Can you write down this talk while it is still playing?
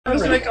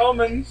smells like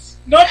almonds.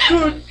 Not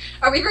good.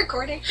 Are we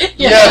recording?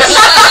 Yes.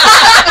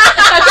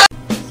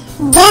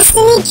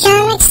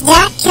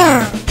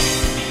 DestinyComics.com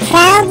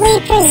proudly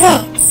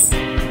presents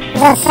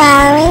the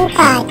following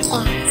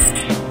podcast.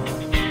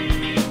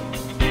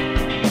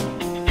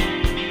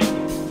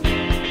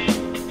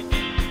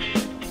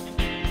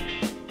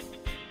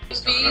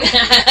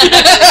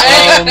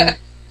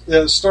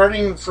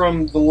 Starting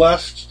from the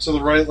left to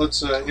the right,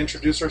 let's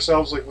introduce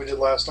ourselves like we did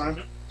last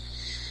time.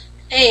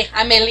 Hey,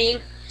 I'm Eileen.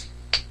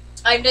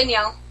 I'm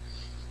Danielle.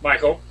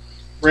 Michael.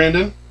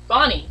 Brandon.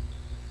 Bonnie.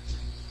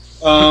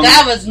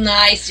 That was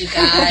nice, you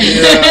guys.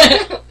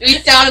 Yeah. We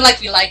sounded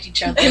like we liked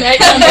each other. So much.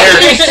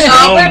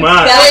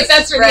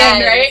 That's for the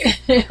end, right?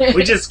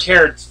 We just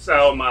cared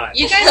so much.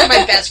 You guys are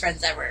my best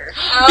friends ever.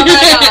 Oh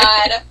my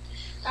god.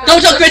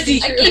 Don't tell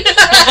Chrissy.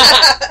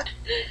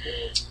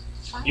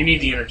 You need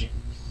the energy.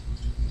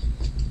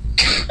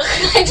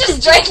 I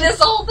just drank this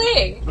whole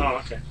thing.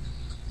 Oh, okay.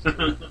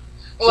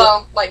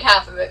 Well, like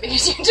half of it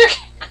because you took.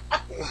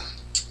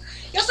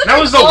 You also That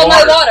was the all my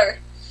water. water.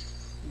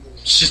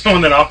 She's the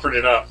one that offered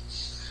it up.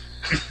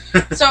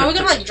 So are we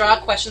going to draw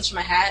questions from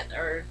my hat,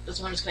 or is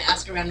one just going to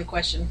ask a random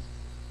question?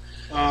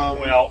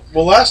 Well,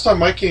 last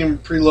time I came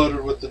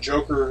preloaded with the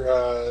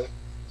Joker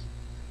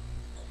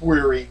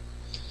query.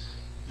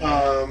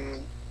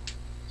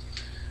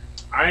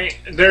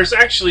 There's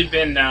actually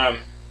been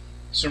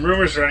some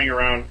rumors running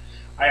around.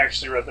 I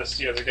actually read this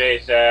the other day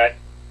that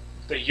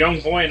the young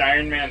boy in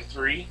Iron Man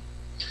 3.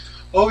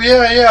 Oh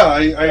yeah.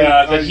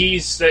 That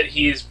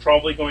he is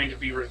probably going to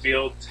be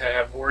revealed to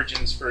have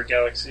origins for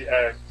Guardians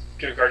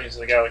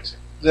of the Galaxy.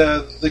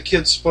 The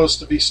kid's supposed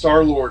to be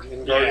Star-Lord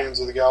in Guardians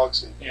of the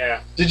Galaxy.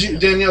 Yeah.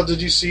 Danielle?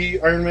 Did you see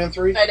Iron Man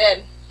 3? I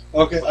did.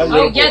 Okay.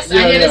 Oh yes,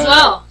 I did as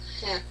well.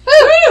 Yeah.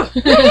 Woo!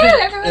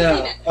 Everyone's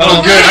seen it.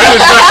 Oh, good. I was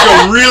about to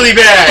go really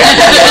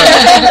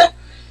bad.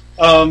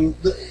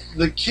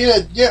 The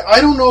kid,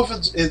 I don't know if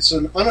it's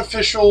an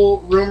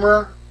unofficial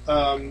rumor,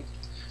 and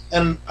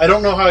I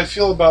don't know how I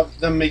feel about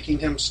them making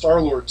him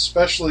Star-Lord,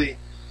 especially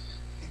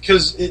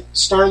because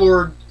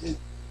Star-Lord,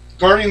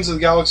 Guardians of the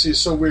Galaxy is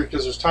so weird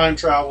because there's time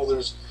travel,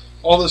 there's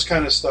all this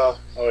kind of stuff,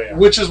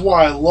 which is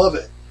why I love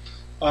it.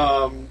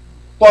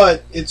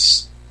 But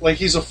it's like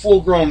he's a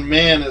full-grown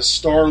man as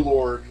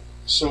Star-Lord,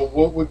 so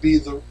what would be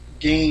the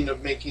gain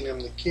of making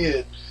him the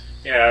kid?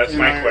 Yeah, that's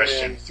my Iron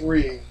question. Man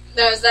 3.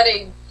 Now, is that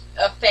a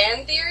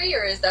fan theory,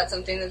 or is that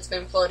something that's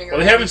been floating around?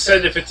 Well, they haven't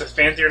said if it's a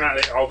fan theory or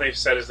not. All they've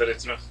said is that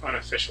it's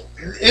unofficial.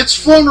 It's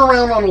flown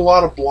around on a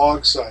lot of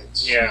blog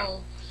sites. Yeah,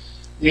 Oh.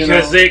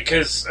 because they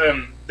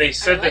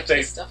said I like that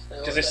this stuff,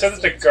 though. they said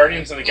that the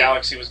Guardians of the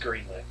Galaxy was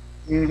greenlit.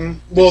 Mm-hmm.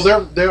 Well,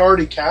 they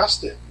already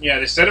cast it. Yeah,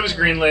 they said it was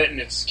greenlit and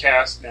it's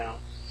cast now.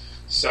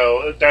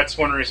 So that's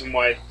one reason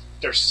why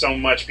there's so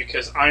much,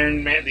 because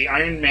the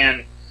Iron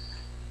Man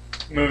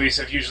movies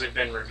have usually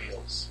been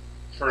reveals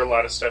for a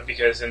lot of stuff,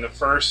 because in the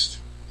first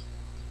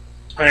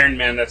Iron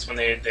Man, that's when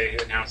they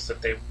announced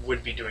that they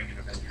would be doing an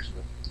Avengers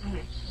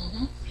movie.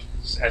 Mm-hmm.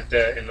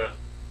 In the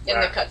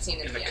cutscene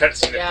at in the the end.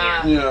 cutscene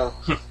at the end.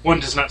 Yeah. One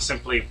does not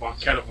simply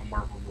walk out of a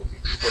Marvel movie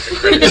before the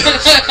credits.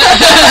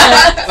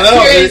 I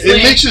know,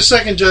 it makes you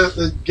second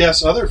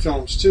guess other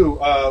films too.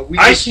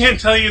 I can't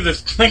tell you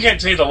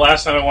the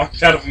last time I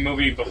walked out of a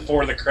movie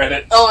before the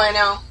credits. Oh, I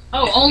know.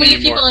 Oh, only if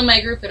Anymore. people in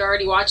my group had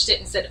already watched it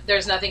and said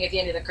there's nothing at the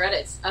end of the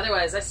credits.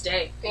 Otherwise, I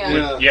stay.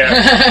 Yeah.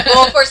 Yeah.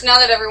 Well, of course, now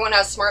that everyone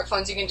has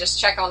smartphones, you can just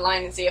check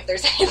online and see if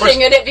there's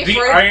anything in it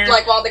before,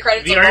 while the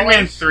credits The are Iron rolling.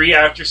 Man 3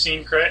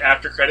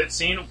 after credit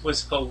scene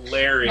was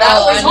hilarious.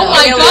 That was Oh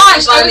my really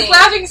gosh, I funny. was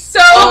laughing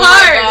so Oh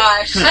hard. my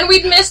gosh. And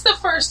we'd missed the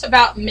first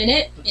about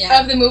minute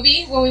Yeah. of the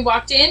movie when we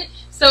walked in.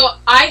 So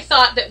I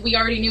thought that we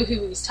already knew who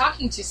he was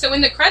talking to. So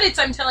in the credits,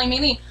 I'm telling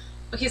Mimi,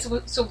 okay,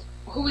 so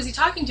who was he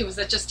talking to? Was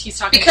that just he's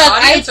talking Because to the I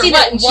had audience or seen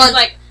what? it And once. she's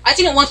like, I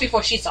seen it once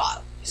before she saw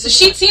it. so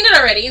she'd seen it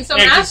already, and so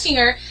I'm Yeah, 'cause- asking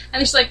her, and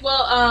then she's like,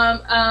 well,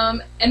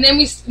 and then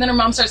her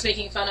mom starts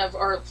making fun of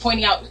or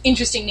pointing out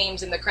interesting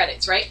names in the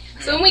credits, right?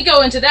 So when we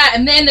go into that,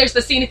 and then there's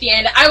the scene at the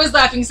end. I was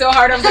laughing so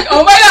hard, I was like,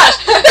 oh my gosh,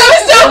 that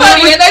was so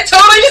funny, and I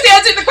totally just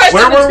answered the question.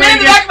 Where were It's been in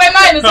we the back of my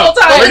mind this whole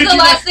time. What Where was did the you-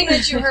 last thing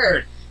that you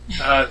heard?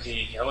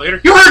 The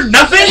elevator. You heard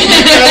nothing?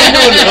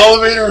 an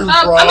elevator in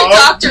I'm Prague. a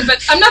doctor, but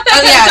I'm not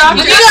that kind of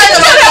doctor. You guys are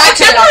I have like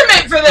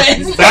temperament for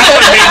this. That's what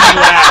made me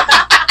laugh.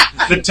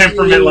 The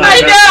temperament laugh. I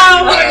That's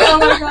know. what made me Oh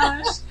laugh. my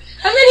gosh.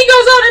 And then he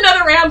goes on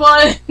another ramble,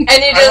 and And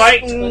he just...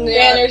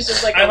 Banner's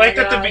just like, I oh my liked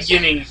at the gosh.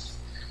 beginning,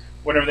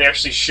 whenever they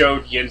actually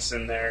showed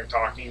Jensen there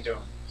talking to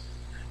him,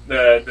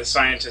 the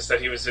scientist that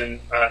he was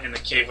in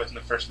the cave with in the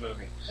first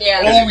movie.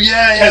 Yeah. Oh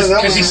yeah.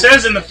 Because he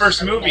says in the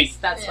first movie,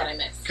 That's what I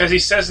missed. because he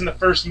says in the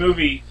first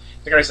movie,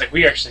 the guy's like,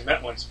 we actually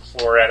met once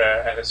before at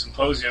a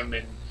symposium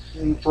in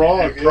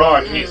Prague. in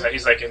Prague. Yeah.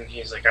 He's like,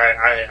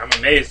 I'm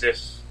amazed if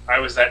I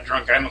was that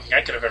drunk. I don't think I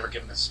could have ever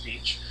given a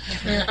speech.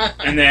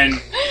 and then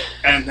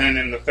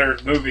in the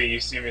third movie, you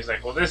see him. He's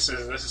like, well, this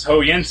is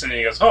Ho Jensen. And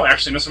he goes, oh,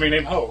 actually, know somebody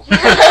named Ho.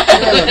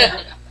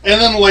 Yeah. And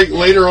then like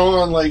later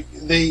on, like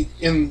they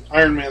in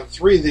Iron Man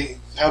 3, they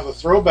have a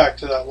throwback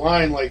to that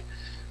line, like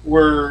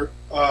where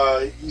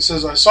he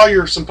says, "I saw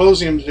your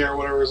symposium today," or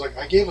whatever. He's like,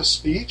 "I gave a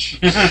speech."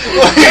 Like,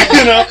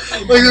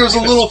 there was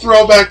a little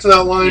throwback to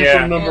that line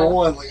from number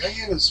one. Like, I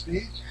gave a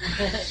speech.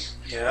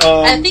 Yeah.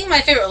 I think my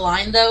favorite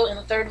line, though, in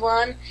the third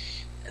one,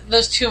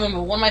 those two of them,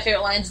 but one of my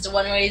favorite lines is the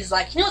one where he's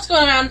like, "You know what's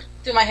going on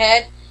through my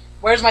head?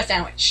 Where's my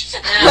sandwich?"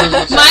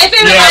 My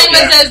favorite line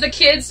was as the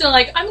kid's still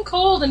like, "I'm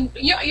cold and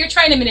you're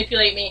trying to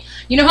manipulate me.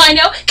 You know how I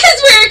know?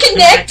 Because we're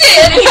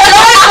connected."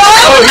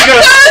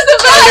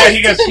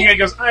 He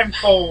goes, "I'm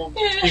cold."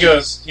 He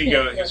goes, "You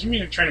mean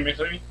you're trying to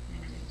manipulate me?"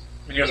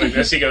 And he goes like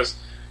this. He goes,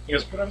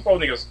 "But I'm cold."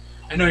 And he goes,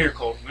 "I know you're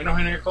cold. I know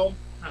you're cold."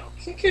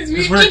 Because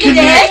we're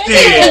connected.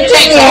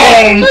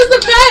 It was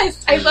the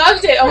best. I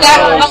loved it. Oh my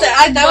gosh.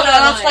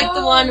 That's like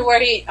the one where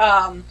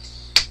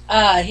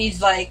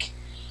he's like,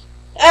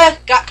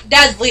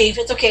 Dad's leave.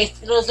 It's okay.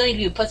 There's no need to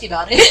be a pussy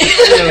about it.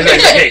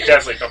 Hey,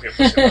 Dad's leave. Don't be a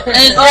pussy about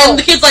it. And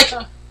the kid's like,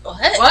 what?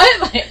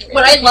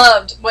 What I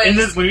loved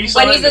was when he's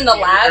in the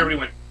lab. Everybody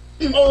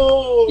went,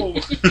 oh.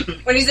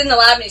 When he's in the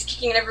lab and he's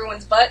kicking in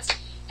everyone's butts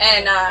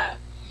and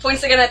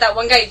points the gun at that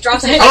one guy,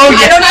 drops it. Oh,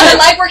 I don't even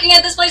like working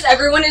at this place.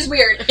 Everyone is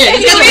weird. I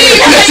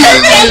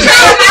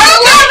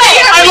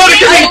love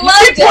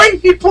it.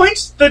 He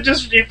points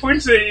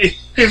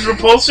his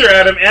repulsor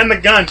at him and the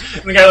gun,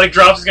 and the guy like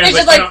drops his gun.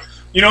 He's like,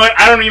 you know what?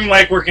 I don't even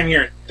like working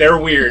here. They're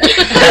weird. And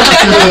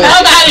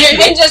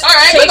just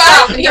takes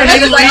off. And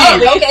he's like,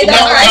 oh, okay, that's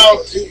all right.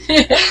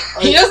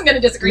 He wasn't going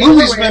to disagree. The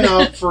movie's been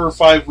out for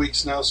 5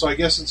 weeks now, so I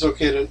guess it's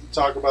okay to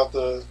talk about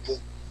the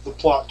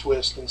plot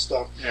twist and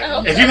stuff.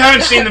 Yeah. If you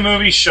haven't seen the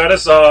movie, shut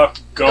us off.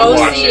 Go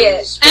watch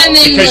it. And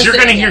then because you're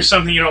going to hear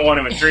something you don't want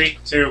to in 3,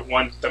 2,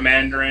 1. The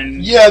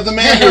Mandarin. Yeah, the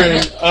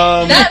Mandarin.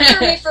 That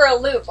threw me for a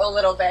loop a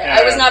little bit.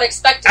 I was not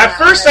expecting At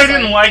first I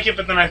didn't like it,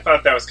 but then I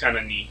thought that was kind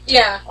of neat.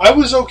 Yeah. I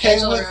was okay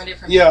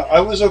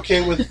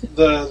with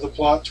the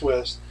plot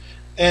twist.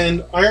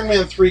 And Iron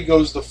Man 3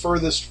 goes the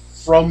furthest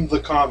from the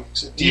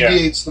comics. It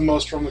deviates the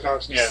most from the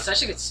comics. Yeah.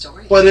 Such a good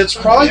story. But it's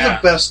probably the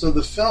best of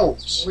the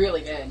films.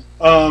 Really good.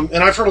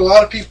 And I've heard a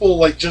lot of people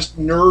like just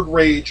nerd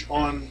rage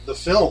on the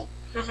film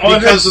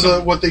because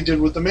of what they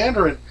did with the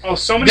Mandarin. Oh,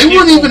 so many people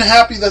weren't even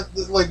happy that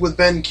with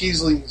Ben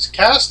Kingsley's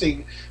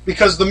casting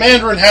because the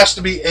Mandarin has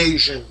to be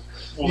Asian.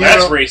 Well,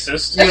 that's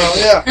racist.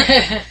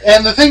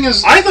 And the thing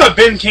is, I thought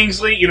Ben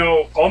Kingsley,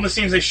 all the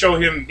scenes they show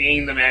him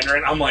being the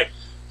Mandarin, I'm like,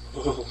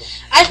 ooh.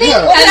 I think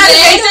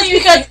that's racist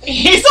because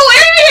he's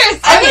hilarious.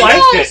 I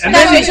liked it. And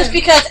that's racist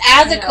because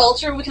as a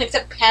culture, we can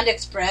accept Panda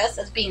Express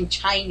as being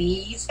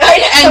Chinese,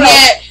 and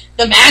yet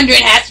the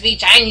Mandarin has to be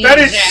Chinese. That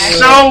is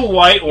so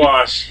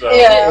whitewashed, though.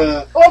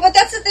 Yeah. Well, but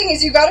that's the thing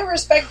is you got to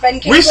respect Ben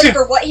Kingsley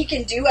for what he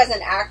can do as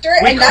an actor,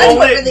 and that's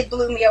what really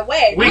blew me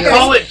away. We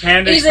call it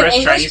Panda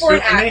Express Chinese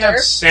food, and they have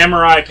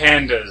samurai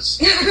pandas.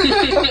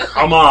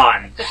 Come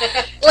on.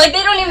 Like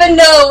they don't even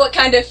know what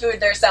kind of food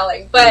they're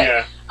selling,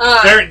 but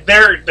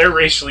they're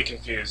racially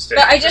confused.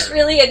 But I just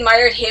really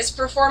admired his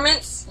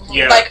performance,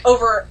 like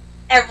over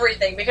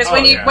everything, because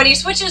when he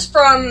switches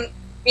from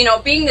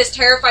being this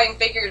terrifying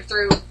figure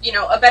through,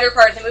 a better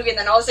part of the movie, and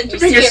then all of a sudden you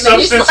see him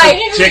and he's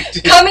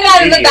like coming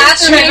out of the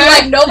bathroom and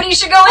like nobody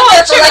should go in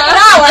there for like an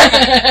hour.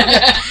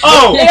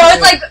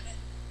 It's like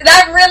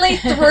that really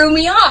threw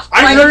me off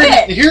quite a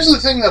bit. Here's the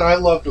thing that I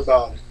loved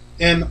about it,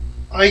 and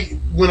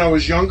when I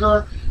was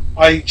younger,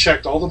 I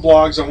checked all the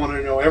blogs. I wanted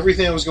to know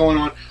everything that was going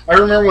on. I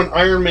remember when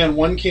Iron Man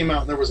 1 came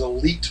out, and there was a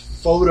leaked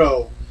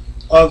photo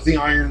of the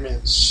Iron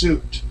Man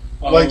suit.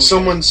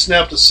 Someone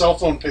snapped a cell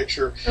phone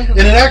picture. And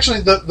it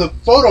actually, the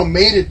photo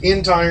made it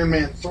into Iron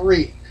Man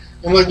 3.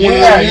 And one of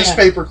the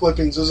newspaper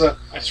clippings is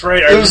That's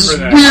right, it was this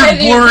weird,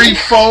 blurry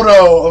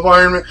photo of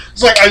Iron Man.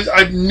 It's like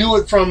I knew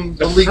it from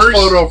the leaked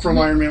photo from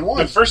Iron Man 1.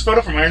 The first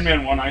photo from Iron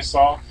Man 1 I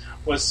saw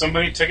was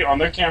somebody took it on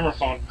their camera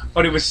phone,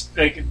 but it was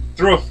like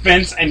through a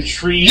fence and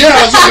trees. Yeah,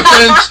 it was like a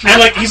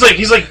fence. And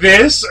he's like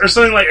this or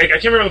something I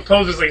can't remember the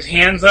pose. It's like his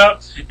hands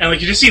up,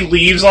 and you just see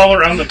leaves all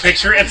around the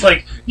picture. It's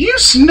like you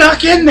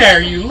snuck in there,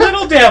 you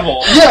little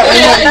devil.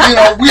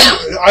 Yeah,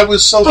 and I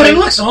was so. But it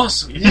looks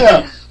awesome.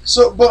 Yeah.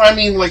 So, but I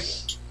mean,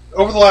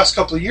 over the last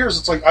couple of years,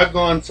 it's like I've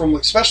gone from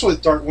especially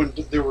when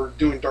they were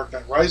doing Dark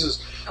Knight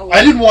Rises,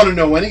 I didn't want to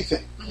know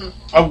anything.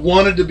 I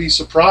wanted to be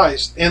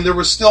surprised, and there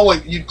was still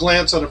you'd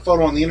glance at a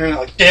photo on the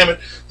internet, damn it,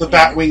 the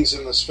bat wings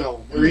in this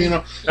film, or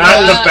not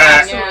the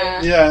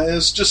bat. Yeah,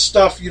 it's just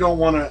stuff you don't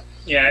want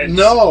to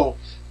know.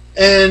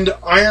 And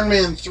Iron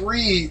Man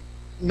 3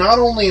 not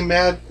only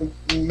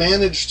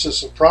managed to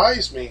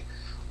surprise me,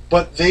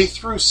 but they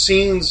threw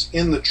scenes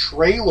in the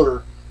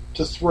trailer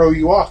to throw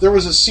you off. There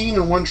was a scene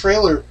in one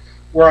trailer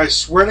where I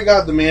swear to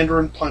God the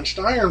Mandarin punched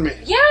Iron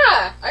Man.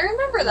 Yeah, I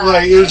remember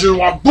that. It was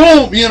just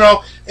boom,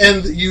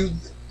 and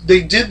they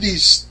did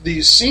these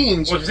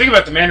scenes. Well, if you think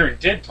about it, the Mandarin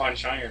did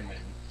punch Iron Man.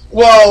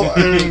 Well,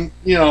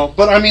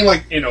 but I mean,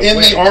 in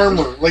the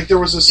armor, there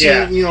was a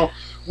scene,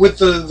 with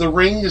the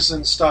rings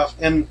and stuff,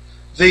 and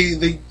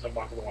they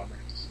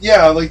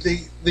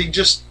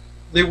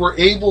were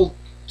able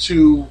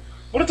to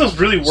What if those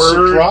really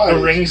were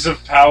the rings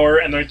of power,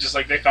 and they're just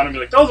like they found him,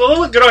 and be like, "Oh, they'll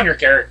look good on your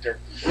character."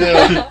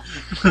 Yeah.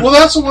 Well,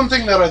 that's the one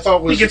thing that I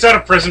thought was... He gets out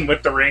of prison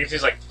with the rings.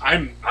 He's like, I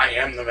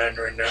am the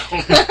Mandarin now.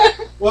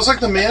 Well, it's like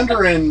the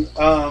Mandarin.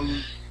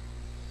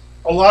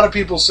 A lot of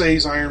people say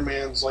he's Iron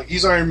Man's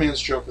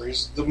Joker.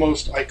 He's the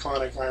most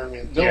iconic Iron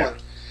Man villain.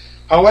 Yeah.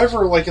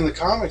 However, like in the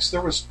comics,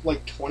 there was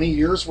like 20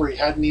 years where he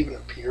hadn't even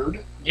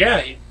appeared.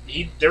 Yeah,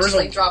 there was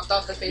just dropped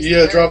off the face.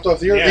 Yeah, dropped off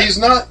the earth. Yeah. He's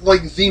not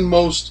like the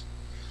most.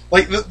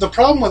 Like the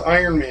problem with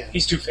Iron Man.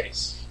 He's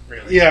Two-Face,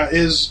 really. Yeah,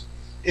 is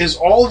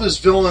all of his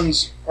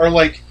villains are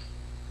like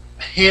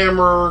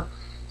Hammer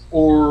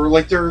or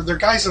like they're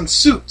guys in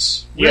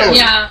suits. Yeah, really.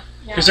 Yeah.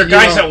 Because they're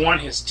guys that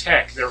want his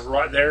tech.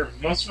 They're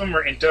most of them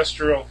are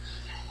industrial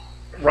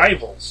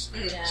rivals.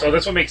 Yeah. So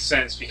that's what makes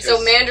sense. Because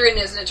so Mandarin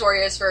is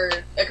notorious for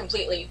a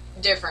completely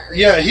different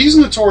reason. Yeah, he's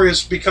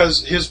notorious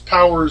because his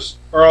powers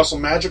are also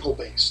magical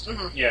based.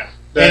 Mm-hmm. Yeah,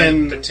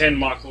 the 10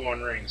 Mach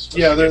 1 rings.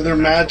 Yeah, they're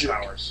magic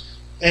powers.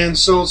 And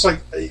so it's like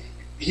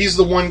he's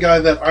the one guy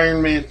that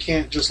Iron Man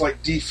can't just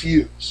like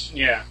defuse.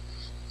 Yeah.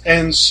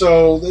 And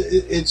so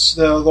it's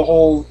the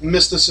whole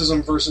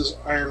mysticism versus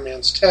Iron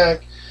Man's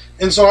tech.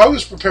 And so I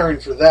was preparing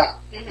for that,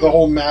 the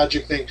whole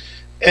magic thing.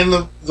 And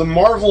the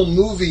Marvel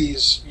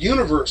movies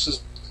universe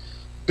has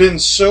been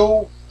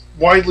so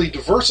widely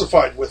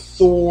diversified with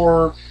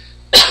Thor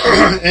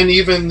and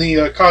even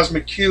the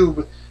Cosmic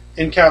Cube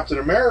in Captain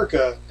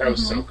America. That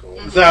was so cool.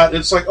 That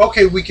it's like,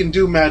 okay, we can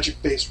do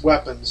magic-based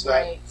weapons.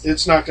 That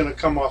it's not going to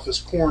come off as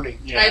corny.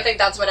 Yeah. I think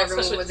that's what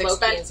everyone was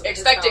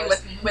expecting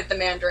with the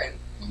Mandarin.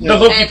 Yeah. The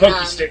Loki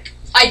Pokey stick.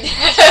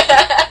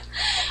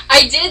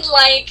 I did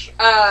like...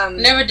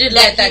 Never did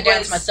like that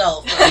dance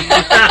myself.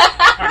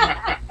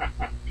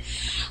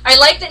 I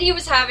like that he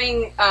was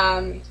having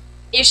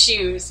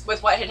issues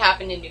with what had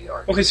happened in New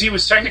York. Well, because he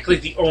was technically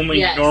the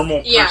only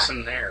normal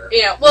person there.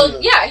 Yeah, well,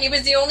 he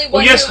was the only one.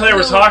 Well, yes, there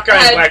was Hawkeye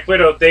and Black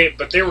Widow,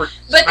 but they were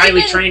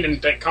highly trained in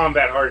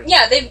combat hardened.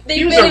 Yeah, they've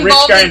been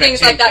involved in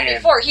things like that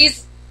before.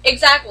 He's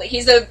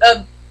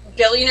a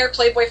billionaire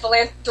playboy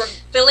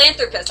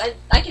philanthropist.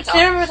 I can tell.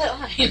 I remember that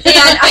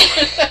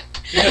line.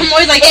 I'm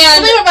always like,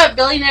 something about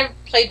billionaire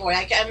playboy.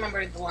 I can't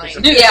remember the line.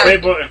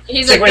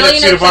 He's a billionaire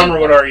suit of armor.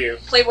 What are you?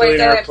 Playboy.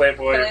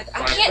 Playboy.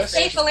 I can't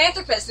say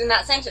philanthropist in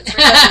that sentence.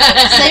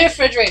 Say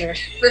refrigerator.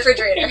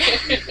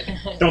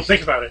 Don't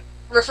think about it.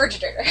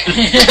 Refrigerator.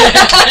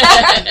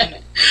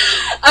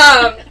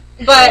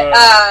 But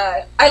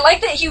I like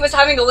that he was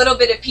having a little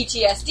bit of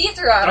PTSD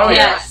throughout all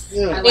this.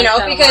 Yeah. You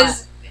know,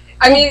 because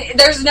I mean,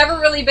 there's never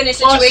really been a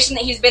situation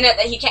that he's been at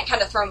that he can't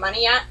kind of throw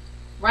money at.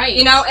 Right.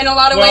 You know, in a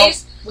lot of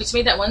ways. Which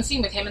made that one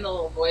scene with him and the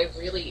little boy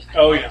really...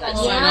 That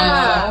scene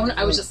on the phone.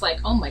 I was just like,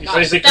 oh my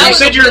gosh. So you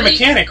said you're a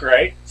mechanic,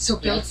 right? So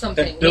build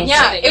something.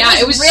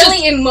 It was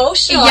really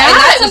emotional. Yeah, and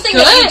that's something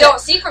that you don't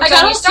see from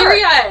Tony Stark.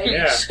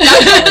 Yeah.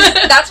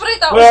 That's what I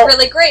thought was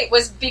really great,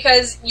 was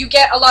because you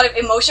get a lot of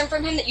emotion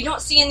from him that you don't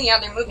see in the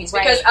other movies.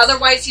 Because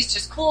otherwise he's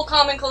just cool,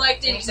 calm, and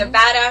collected. He's a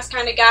badass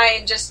kind of guy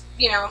and just,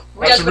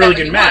 that's a really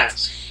good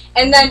mask.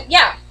 And then,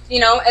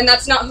 and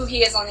that's not who he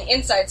is on the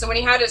inside. So when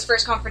he had his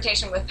first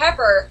confrontation with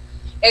Pepper...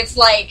 It's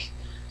like,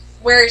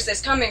 where is this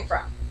coming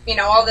from?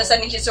 All of a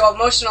sudden he's so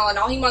emotional, and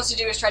all he wants to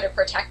do is try to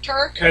protect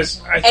her.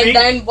 And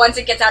then once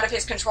it gets out of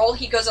his control,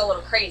 he goes a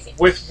little crazy.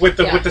 With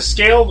the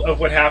scale of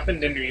what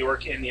happened in New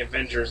York in the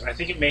Avengers, I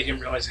think it made him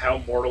realize how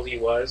mortal he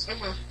was,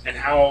 and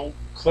how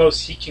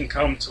close he can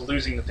come to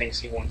losing the things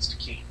he wants to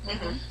keep.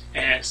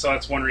 And so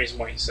that's one reason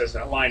why he says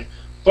that line.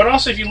 But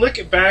also, if you look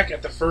back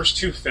at the first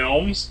two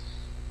films,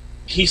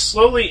 he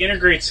slowly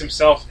integrates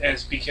himself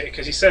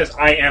because he says,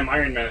 I am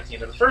Iron Man at the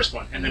end of the first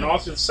one. And then all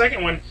through the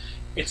second one,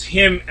 it's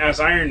him as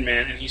Iron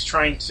Man, and he's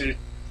trying to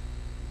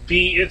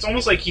be... It's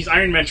almost like he's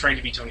Iron Man trying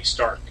to be Tony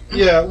Stark.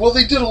 Yeah, well,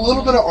 they did a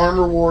little bit of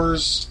Armor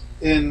Wars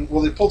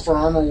they pulled for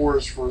Armor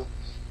Wars for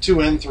 2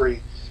 and 3,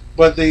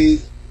 but 2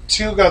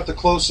 got the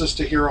closest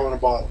to Hero in a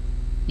Bottle.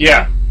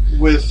 Yeah.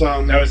 With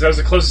that was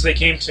the closest they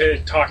came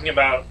to talking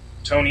about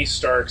Tony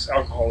Stark's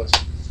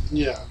alcoholism.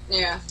 Yeah.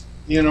 Yeah.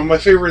 My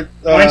favorite...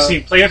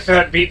 Weinstein, play a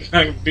fat, beat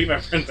my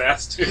friend's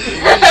ass, too.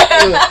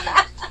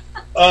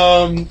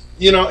 And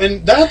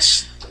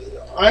that's...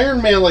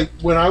 Iron Man, like,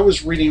 when I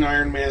was reading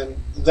Iron Man,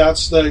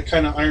 that's the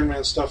kind of Iron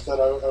Man stuff that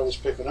I was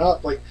picking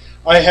up. Like,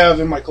 I have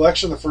in my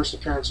collection the first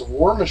appearance of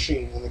War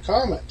Machine in the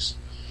comics.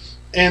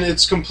 And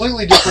it's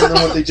completely different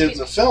than what they did in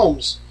the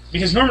films.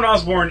 Because Norman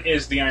Osborn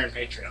is the Iron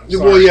Patriot.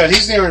 Well, yeah,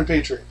 he's the Iron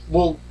Patriot.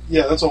 Well,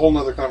 yeah, that's a whole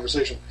nother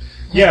conversation.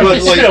 Yeah, but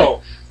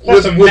still...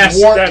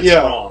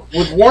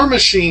 With War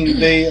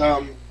Machine, they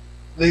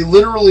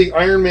literally,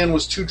 Iron Man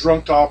was too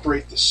drunk to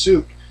operate the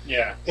suit.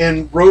 Yeah.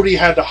 And Rhodey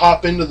had to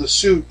hop into the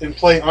suit and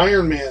play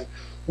Iron Man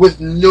with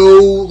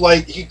no,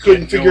 he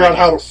couldn't figure out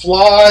how to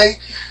fly.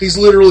 He's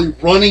literally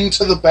running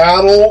to the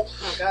battle.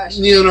 Oh, gosh.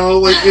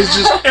 It's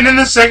just... And then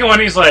the second one,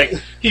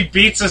 he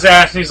beats his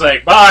ass and he's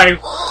like, bye,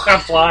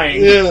 I'm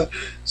flying. Yeah.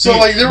 So,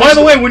 by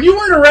the way, when you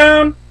weren't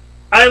around,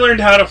 I learned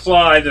how to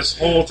fly this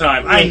whole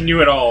time. I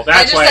knew it all.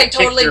 That's why I kicked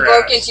totally your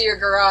broke ass. into your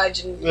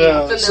garage and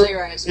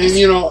familiarized and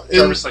you know,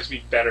 Jarvis likes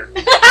me better.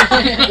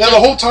 the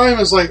whole time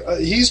is like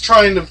he's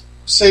trying to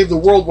save the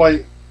world while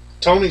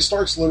Tony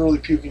Stark's literally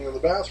puking in the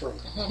bathroom.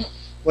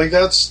 Like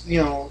that's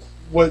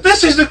what.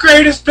 This is the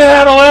greatest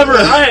battle ever.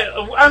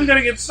 I'm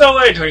gonna get so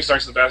late. Tony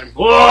Stark's in the bathroom.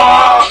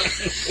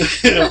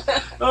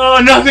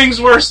 Oh,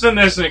 nothing's worse than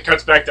this. And it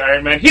cuts back to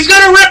Iron Man. He's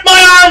gonna rip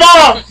my arm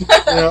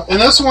off.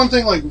 And that's the one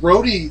thing. Like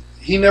Rhodey,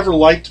 he never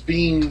liked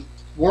being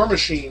War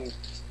Machine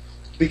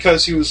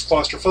because he was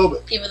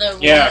claustrophobic. Even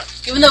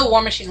though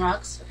War Machine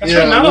rocks. That's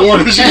not War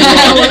Machine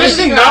rocks.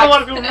 Not a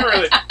lot of people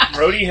remember that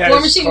Rhodey has War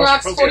Machine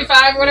rocks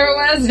 45 or whatever it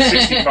was.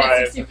 65,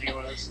 I think it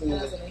was.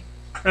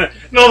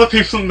 And all the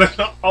people,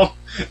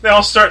 they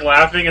all start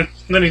laughing, and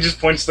then he just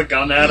points the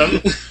gun at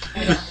them.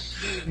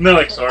 And they're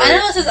like, sorry. I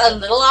know this is a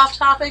little off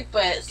topic,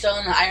 but still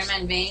in the Iron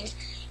Man vein.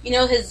 You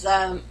know his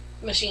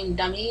machine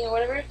dummy or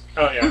whatever?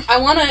 Oh, yeah. I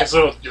want to... His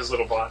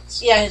little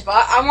bots. Yeah, his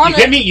bot. I want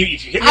to... If you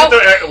hit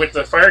me with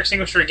the fire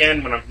extinguisher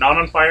again when I'm not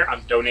on fire,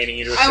 I'm donating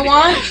you to a city.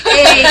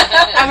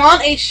 I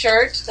want a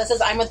shirt that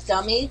says I'm with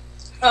Dummy.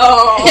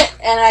 Oh.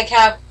 And I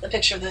have a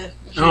picture of the...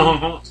 Oh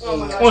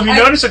my gosh. Well, if you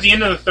notice at the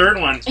end of the third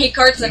one... He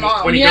carts them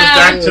off. When he goes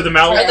back to the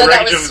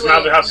wreckage of his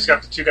Malibu house, he's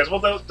got the two guys.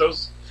 Well,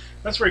 those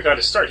that's where he got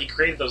his start. He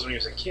created those when he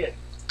was a kid.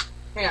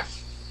 Yeah.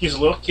 He was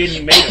a little kid and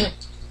he made them.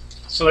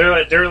 So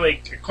they're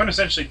like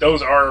quintessentially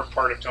those are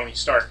part of Tony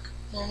Stark.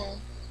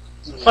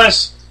 Mm-hmm.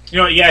 Plus,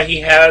 he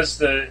has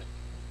the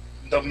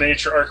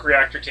miniature arc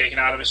reactor taken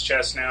out of his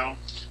chest now,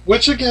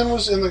 which again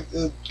was in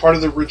the part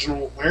of the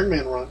original Iron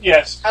Man run.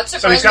 Yes,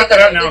 so he's got that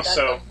out now.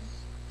 So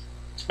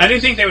I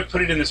didn't think they would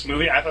put it in this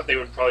movie. I thought they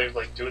would probably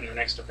do it in the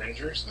next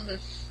Avengers. Mm-hmm.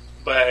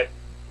 But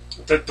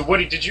the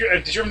Woody, did you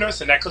ever notice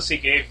the necklace he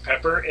gave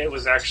Pepper? It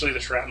was actually the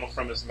shrapnel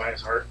from his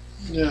heart.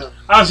 Yeah,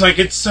 I was like,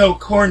 it's so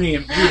corny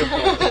and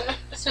beautiful.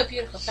 So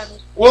beautiful, Pepper.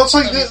 Well, it's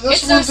like that's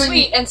it's one so thing,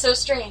 sweet and so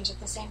strange at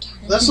the same time.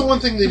 That's the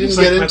one thing they didn't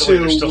like, get into.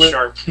 They're still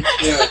sharp.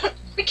 Yeah,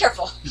 be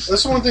careful.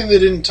 That's the one thing they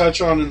didn't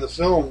touch on in the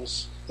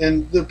films,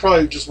 and there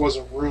probably just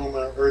wasn't room,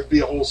 or it'd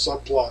be a whole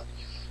subplot.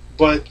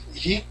 But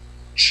he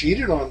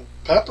cheated on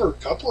Pepper a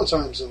couple of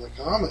times in the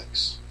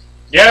comics.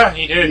 Yeah,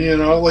 he did.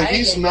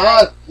 He's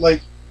not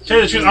like. To tell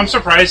you the truth, I'm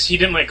surprised he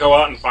didn't go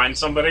out and find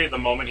somebody the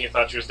moment he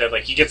thought she was dead.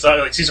 Like he gets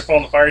out, sees her fall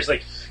in the fire. He's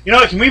like,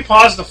 can we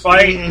pause the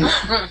fight?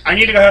 I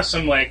need to go have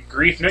some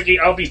grief nookie.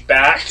 I'll be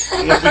back.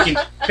 And, we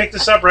can pick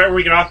this up right where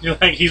we get off.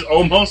 And he's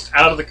almost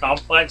out of the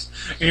complex,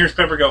 and here's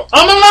Pepper go,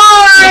 "I'm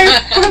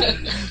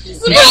alive!"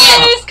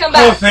 Surprise! Come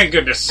back! Oh, thank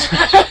goodness.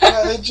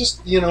 It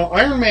just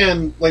Iron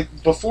Man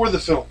before the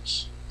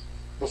films,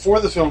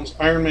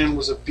 Iron Man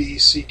was a B,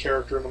 C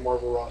character in the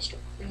Marvel roster.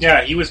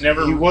 Yeah, he was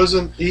never. He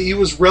wasn't. He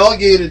was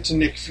relegated to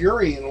Nick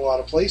Fury in a lot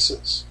of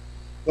places.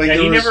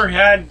 He never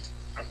had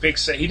a big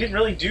sale. He didn't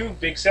really do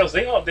big sales.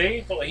 He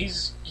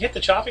hit the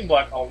chopping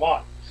block a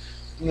lot.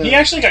 Yeah. He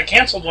actually got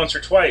canceled once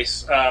or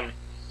twice.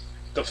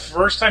 The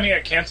first time he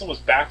got canceled was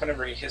back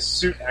whenever his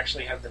suit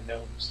actually had the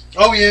nose.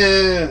 Oh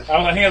yeah.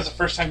 I think that was the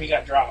first time he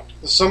got dropped.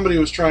 Somebody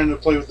was trying to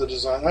play with the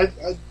design.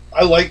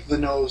 I like the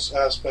nose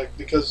aspect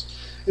because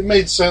it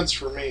made sense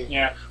for me.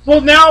 Yeah. Well,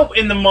 now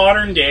in the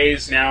modern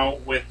days, now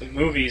with the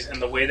movies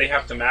and the way they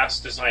have the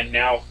mask design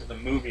now for the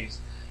movies,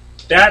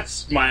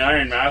 that's my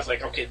Iron Man. I was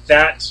like, okay,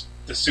 that's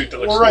the suit that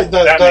looks. Well, right.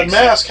 Cool. That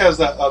mask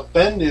has a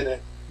bend in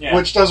it, yeah,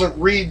 which doesn't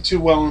read too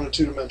well in a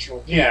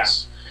two-dimensional piece. Yeah.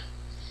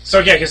 So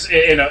yeah, because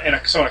in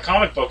a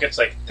comic book, it's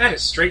like that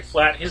is straight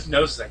flat. His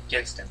nose is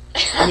against him.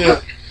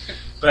 Yeah.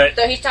 But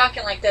so he's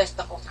talking like this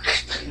the whole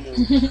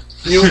time.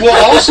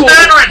 Well, also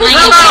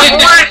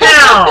right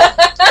now.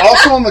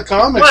 Also in the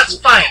comics, let's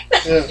fight.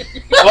 Yeah.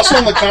 Also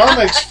in the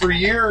comics, for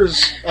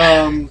years,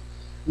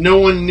 no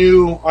one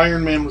knew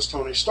Iron Man was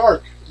Tony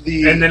Stark.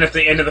 And then at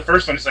the end of the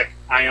first one, it's like,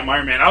 I am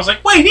Iron Man. I was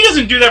like, wait, he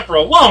doesn't do that for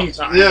a long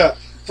time. Yeah,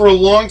 for a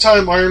long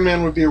time, Iron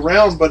Man would be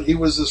around, but he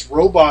was this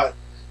robot,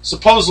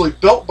 supposedly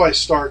built by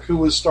Stark, who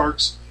was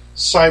Stark's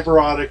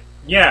cyberotic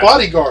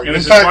bodyguard. It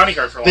was in fact,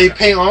 bodyguard for a long they time.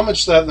 pay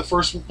homage to that in the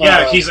first.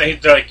 Yeah, he's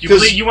like,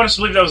 you want us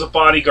to believe that was a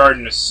bodyguard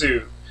in a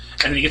suit,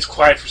 and then he gets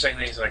quiet for a second,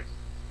 and he's like,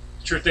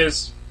 the truth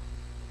is,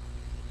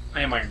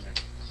 I am Iron Man.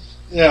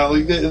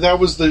 Yeah, that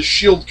was the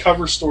Shield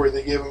cover story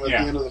they gave him at the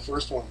end of the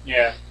first one.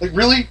 Yeah,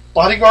 really,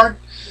 bodyguard.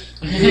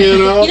 You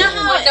know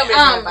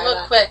how,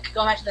 real quick,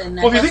 going back to the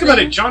necklace. Well, if you think about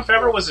it, Jon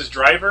Favreau was his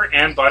driver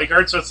and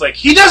bodyguard, so it's like,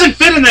 he doesn't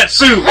fit in that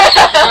suit! Going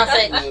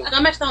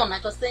back to the whole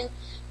necklace thing,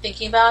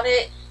 thinking about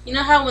it, you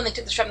know how when they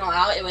took the shrapnel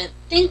out, it went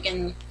think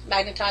and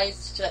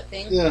magnetized to that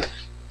thing? Yeah.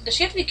 Does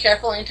she have to be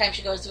careful anytime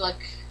she goes to,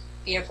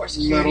 the airport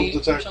security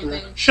or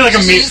something? She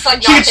gets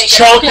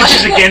choked and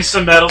she's against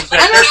the metal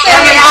detector. Turn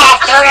it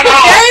off!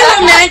 Very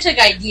romantic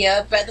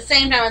idea, but at the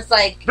same time, it's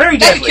very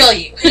that could kill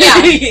you.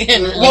 Yeah.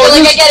 Well,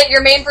 I get it.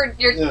 Your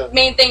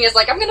main thing is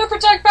I'm going to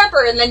protect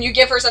Pepper, and then you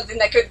give her something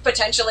that could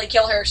potentially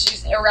kill her if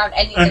she's around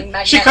anything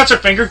magnetic. She cuts her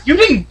finger. You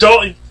didn't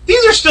dull.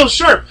 These are still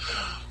sharp.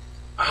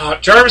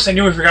 Jarvis, I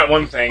knew we forgot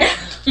one thing.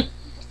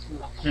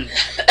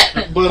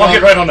 But, I'll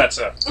get right on that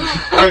stuff.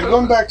 All right,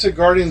 going back to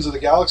Guardians of the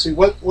Galaxy,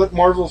 what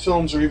Marvel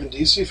films or even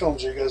DC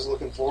films are you guys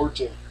looking forward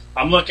to?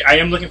 I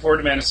am looking forward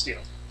to Man of Steel.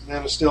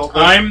 Man of Steel.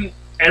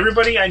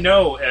 Everybody I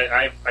know,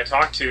 I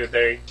talk to,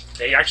 they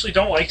actually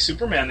don't like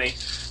Superman. They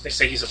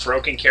say he's a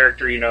broken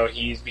character,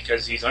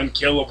 because he's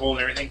unkillable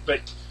and everything. But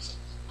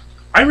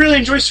I really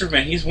enjoy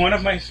Superman. He's one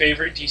of my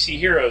favorite DC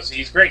heroes.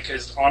 He's great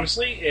because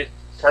honestly,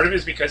 part of it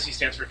is because he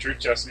stands for truth,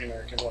 justice, and the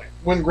American way.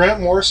 When Grant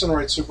Morrison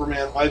writes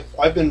Superman,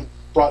 I've been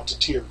brought to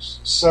tears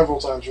several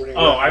times reading.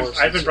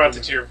 I've been brought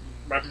to tears.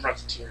 I've been brought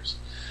to tears.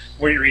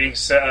 We're reading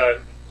a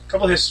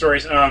couple of his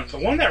stories. The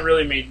one that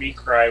really made me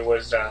cry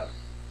was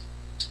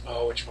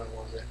which one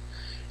was it?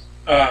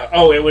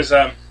 It was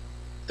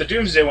the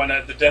Doomsday one,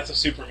 the Death of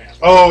Superman.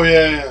 Oh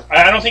yeah.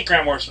 I don't think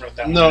Grant Morrison wrote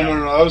that one. No,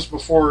 that was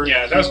before.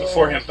 Yeah, that was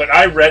before him. But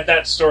I read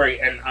that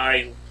story and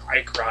I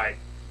cried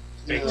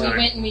big time. We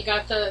went and we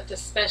got the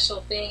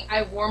special thing.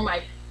 I wore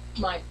my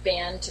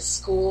band to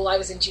school. I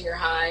was in junior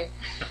high.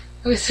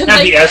 It was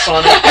had the S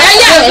on it.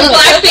 Yeah, the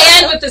black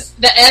band with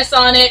the S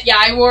on it. Yeah,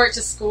 I wore it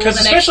to school the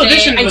next special day.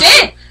 Edition I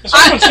did. The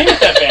special came with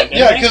that band.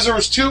 Yeah, because there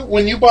was two.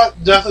 When you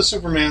bought Death of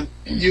Superman,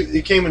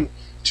 it came in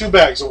 2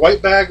 bags: a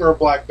white bag or a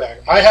black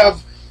bag. I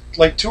have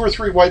like 2 or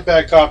 3 white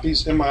bag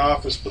copies in my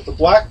office, but the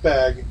black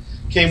bag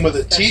came with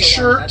a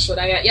T-shirt. That's what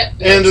I got. Yep.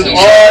 And an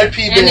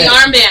R.I.P. band and the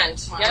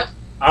armband. Wow. Yep.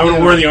 I would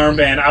have wore the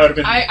armband. I would have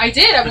been. I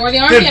did. I wore the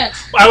armband.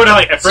 I would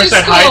have at first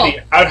I'd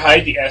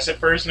hide the S at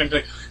first, and I'd be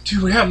like,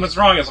 "Dude, what happened? What's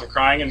wrong?" As I'm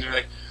crying, and they're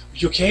like,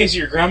 "You okay? Is it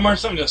your grandma or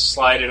something?" Just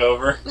slide it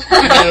over. And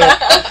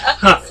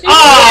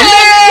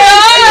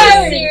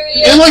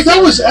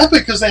that was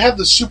epic because they had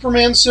the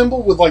Superman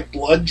symbol with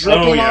blood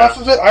dripping off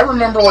of it. I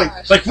remember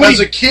as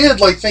a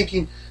kid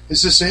thinking,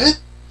 "Is this it?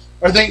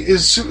 Are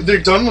they're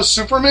done with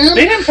Superman?"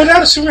 They didn't put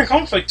out a Superman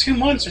comic for 2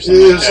 months or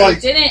something. It was they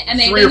didn't, and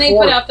then they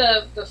put out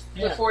the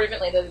 4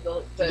 different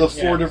the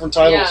 4 different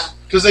titles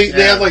because they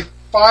had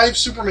 5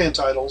 Superman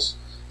titles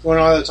going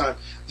on at the time.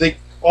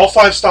 All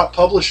 5 stopped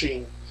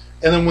publishing,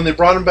 and then when they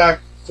brought him back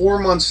 4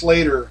 months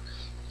later,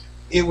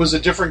 it was a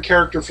different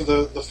character for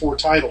the 4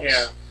 titles.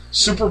 Yeah.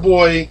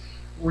 Superboy,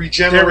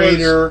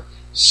 Regenerator,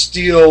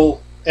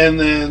 Steel, and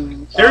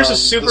then there's a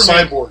Superman the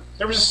Cyborg.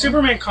 There was a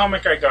Superman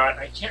comic I got.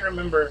 I can't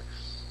remember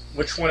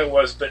which one it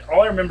was, but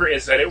all I remember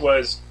is that it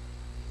was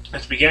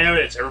at the beginning of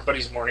it. It's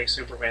everybody's mourning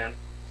Superman.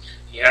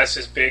 He has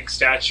his big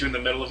statue in the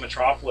middle of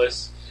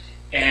Metropolis,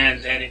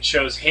 and then it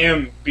shows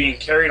him being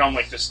carried on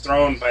this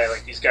throne by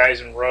these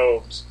guys in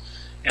robes,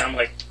 and I'm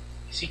like,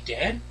 is he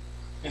dead?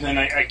 And then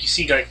you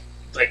see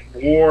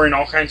war and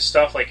all kinds of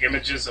stuff,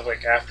 images of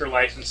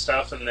afterlife and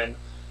stuff, and then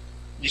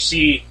you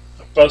see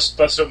a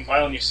busted open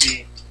vial, and you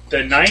see the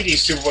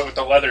 90s Superboy with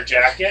the leather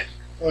jacket.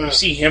 You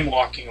see him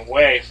walking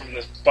away from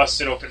this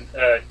busted open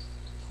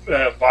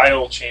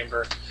vial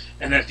chamber,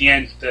 and then at the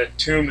end the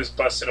tomb is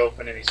busted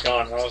open and he's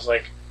gone. And I was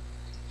like,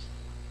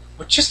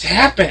 what just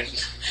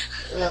happened?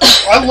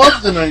 I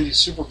loved the 90s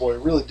Superboy, I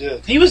really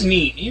did. He was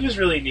neat. He was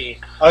really neat.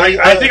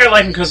 I think I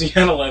liked him because he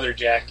had a leather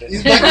jacket.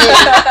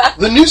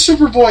 The new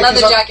Superboy.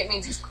 Leather jacket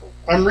means he's cool.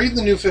 I'm reading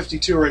the new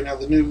 52 right now.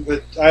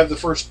 I have the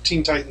first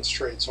Teen Titans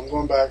trade, so I'm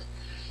going back.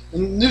 The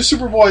new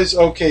Superboy is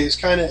okay. He's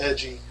kind of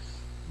edgy,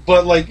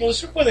 but the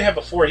Superboy they had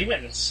before, he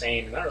went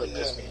insane, and that really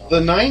pissed me off. The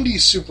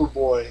 90s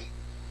Superboy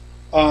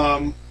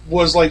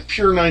was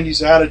pure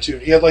 90s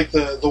attitude. He had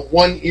the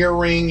one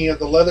earring. He had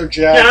the leather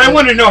jacket. Yeah, I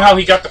want to know how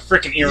he got the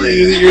frickin' earring. The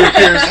ear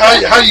pierce.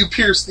 How you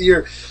pierce the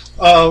ear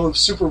of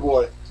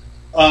Superboy.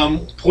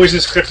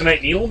 Poisonous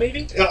kryptonite needle,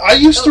 maybe? I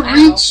used to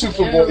read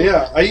Superboy.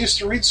 Yeah, I used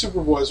to read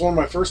Superboy. It's one of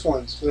my first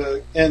ones.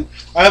 And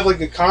I have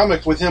a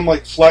comic with him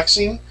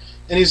flexing,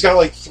 and he's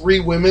got 3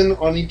 women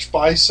on each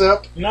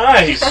bicep.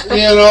 Nice.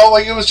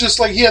 It was just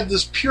he had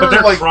this pure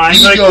crying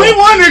ego. We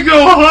want to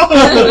go home.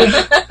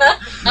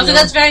 I was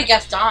that's very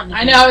Gaston.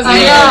 I know.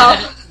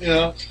 I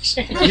know.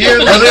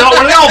 Were they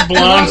all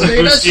blondes and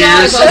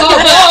bustiers?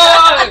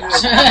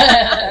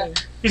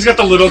 He's got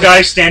the little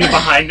guy standing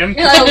behind him. You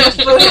go,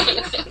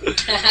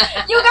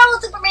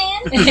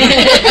 Superman.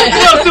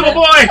 Hello,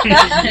 Superboy.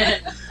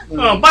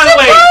 Oh, by the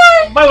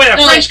way, that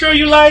French girl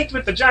you liked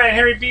with the giant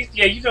hairy beast,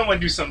 yeah, you're going to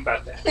want to do something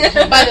about that.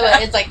 By the way,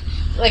 it's like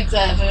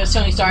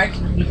Tony Stark.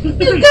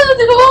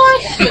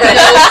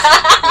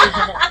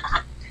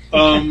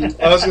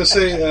 I was going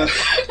to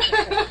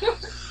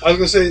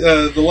say,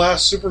 the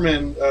last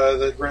Superman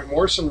that Grant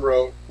Morrison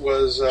wrote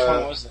was, which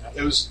one was that?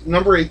 It was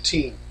number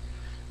 18.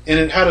 And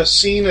it had a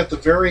scene at the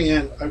very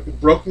end.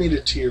 It broke me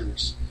to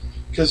tears.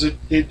 Because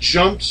it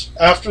jumped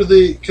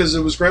because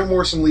it was Grant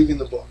Morrison leaving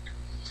the book.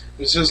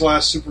 It was his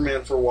last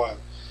Superman for a while.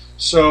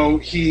 So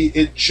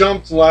it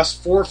jumped, the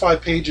last 4 or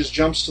 5 pages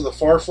jumps to the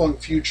far-flung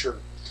future.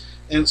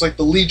 And it's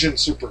the Legion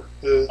Super.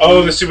 The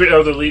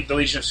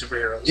Legion of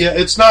Superheroes. Yeah,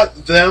 it's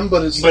not them,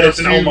 but it's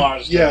an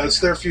homage. Yeah,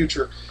 it's their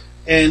future.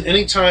 And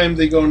anytime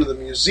they go into the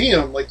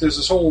museum, there's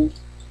this whole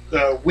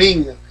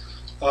wing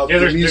of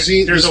the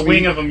museum. There's a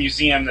wing of a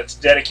museum that's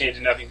dedicated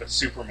to nothing but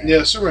Superman.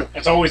 Yeah, Superman.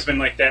 It's always been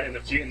like that in the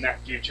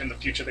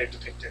future they've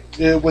depicted.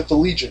 Yeah, with the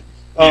Legion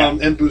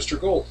and Booster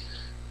Gold.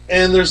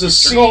 And there's a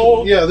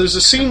scene. Yeah, there's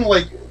a scene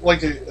like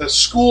a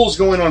school's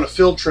going on a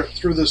field trip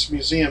through this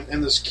museum,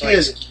 and this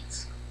kid.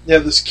 Yeah,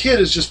 this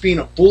kid is just being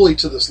a bully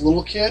to this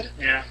little kid.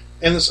 Yeah.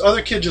 And this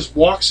other kid just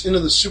walks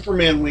into the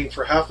Superman wing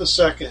for half a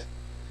second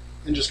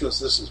and just goes,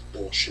 "This is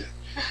bullshit,"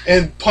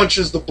 and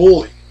punches the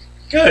bully.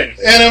 Good.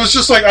 And it was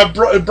just like,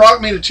 it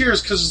brought me to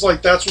tears because it's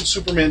like, that's what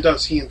Superman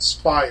does. He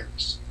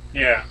inspires.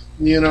 Yeah.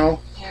 You know?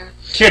 Yeah.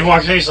 Kid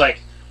walks in, he's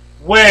like,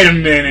 wait a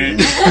minute.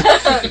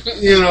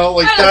 You know,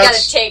 like I'm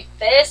that's... gonna take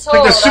this,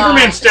 like the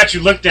Superman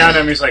statue looked down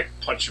at him, he's like,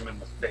 punch him in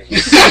the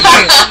face.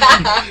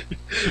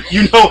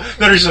 You know,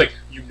 then he's like,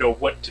 you know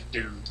what to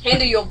do.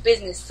 Handle your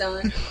business,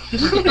 son.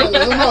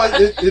 No,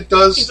 it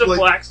does. He's a like,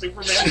 black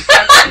Superman.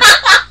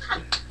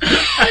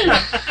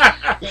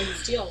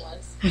 Steel was.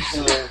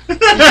 Steel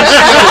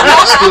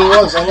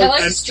was. I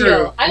liked That's Steel.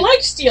 true. I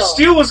liked Steel.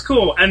 Steel was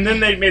cool, and then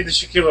they made the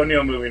Shaquille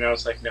O'Neal movie, and I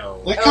was like,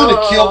 no. They kind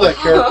of killed that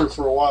character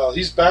for a while.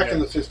 He's back in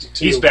the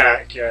 52. He's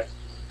back, yeah.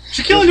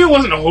 Shaquille O'Neal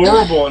wasn't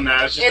horrible in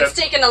that. It's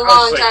taken a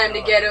long time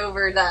to get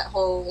over that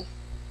whole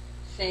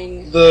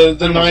thing. The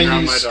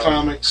 90s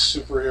comics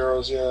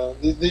superheroes, yeah.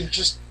 They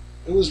just...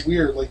 It was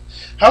weird. Like,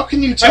 how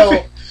can you tell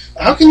a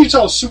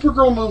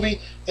Supergirl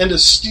movie and a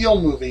Steel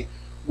movie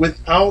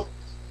without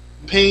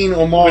paying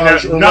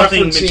homage or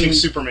nothing referencing mentioning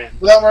Superman?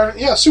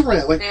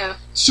 Superman. Like,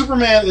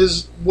 Superman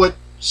is what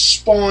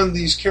spawned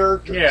these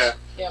characters. Yeah.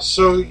 Yep.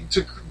 So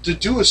to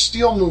do a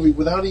Steel movie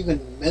without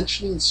even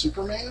mentioning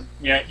Superman?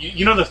 Yeah.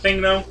 You know the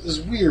thing though is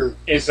weird.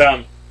 Is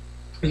the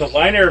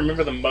line I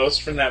remember the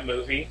most from that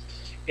movie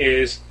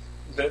is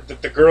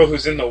the girl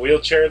who's in the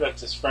wheelchair.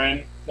 That's his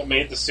friend that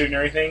made the suit and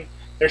everything.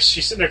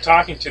 She's sitting there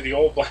talking to the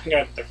old black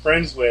guy that they're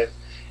friends with,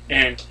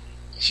 and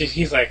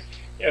he's like,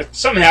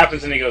 something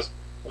happens, and he goes,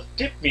 well,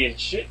 dip me in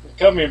shit, and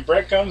cover me in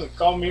breadcrumbs, and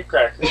call me a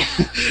cracker.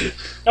 I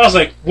was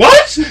like,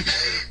 what?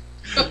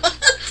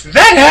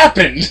 That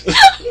happened.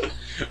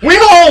 We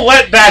all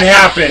let that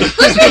happen.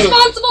 Who's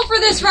responsible for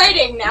this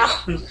writing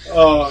now?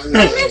 Oh,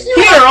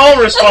 we are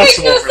all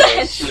responsible for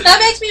this. That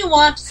makes me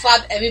want to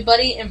slap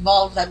everybody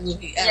involved with that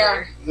movie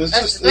ever. Yeah.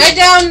 Right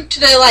down to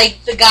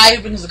the guy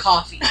who brings the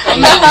coffee.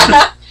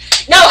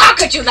 No, how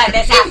could you let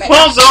this happen? He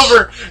falls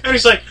over, and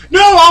he's like,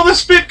 no, all the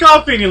spit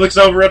coffee. And he looks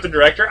over at the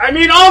director. I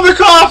mean, all the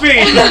coffee.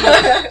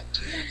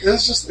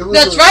 That's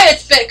right,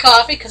 it's spit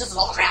coffee, because it's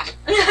all crap.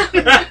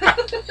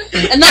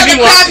 And not the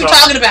crap you're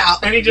talking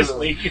about. And he just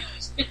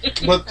leaves.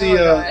 But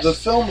the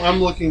film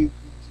I'm looking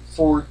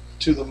forward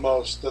to the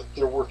most that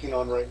they're working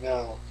on right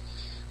now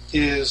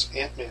is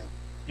Ant-Man.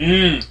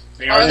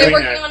 Are they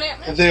working on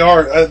Ant-Man? They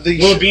are. Will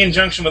it be in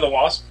junction with a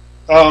Wasp?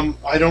 I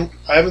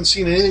haven't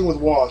seen anything with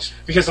Wasp.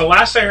 Because the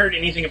last I heard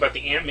anything about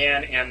the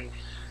Ant-Man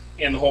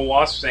and the whole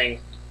Wasp thing,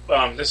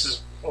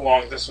 this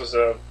was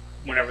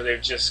whenever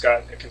they've just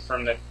got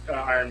confirmed that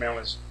Iron Man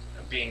was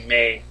being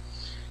made,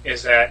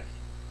 is that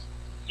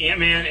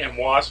Ant-Man and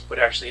Wasp would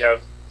actually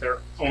have their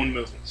own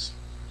movies,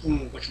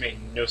 which made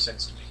no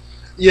sense to me.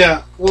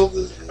 Yeah, well...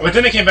 But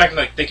then they came back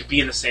and they could be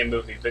in the same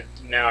movie, but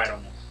now I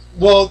don't know.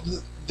 Well,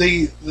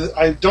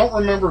 I don't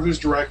remember who's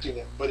directing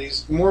it, but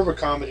he's more of a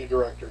comedy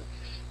director.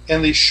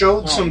 And they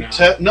showed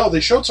they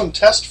showed some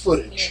test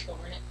footage.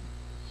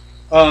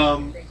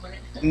 No.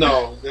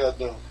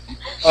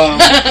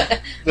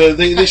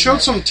 They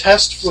showed some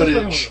test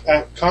footage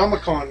at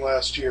Comic-Con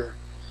last year,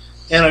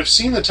 and I've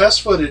seen the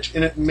test footage,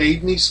 and it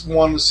made me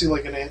want to see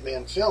like an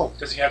Ant-Man film.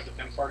 Does he have the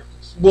Pym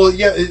particles? Well,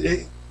 yeah,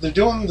 they're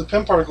doing the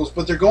Pym particles,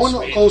 but they're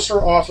going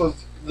closer off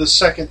of the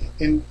second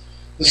Ant-Man.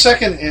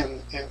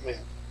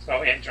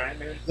 Oh, Ant-Giant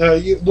Man?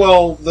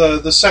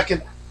 The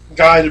second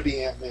guy to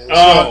be Ant-Man. It's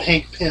not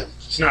Hank Pym.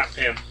 It's not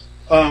Pym.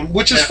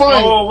 Which is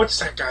fine. Oh, what's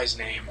that guy's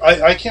name?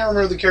 I can't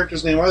remember the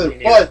character's name either.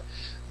 But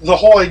the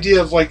whole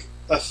idea of like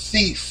a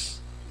thief,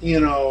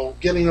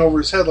 getting over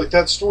his head, like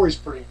that story's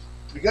pretty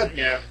good.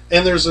 Yeah.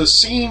 And there's a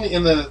scene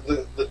in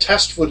the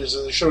test footage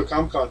that they showed at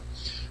Comic-Con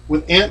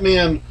with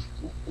Ant-Man,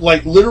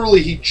 like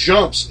literally he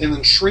jumps and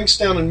then shrinks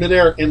down in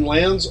midair and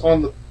lands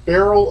on the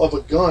barrel of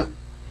a gun,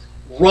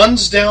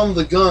 runs down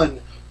the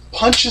gun,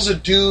 punches a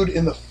dude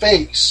in the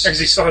face. Because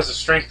he still has the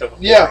strength of him.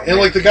 Yeah, and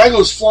like the guy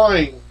goes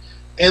flying.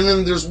 And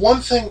then there's one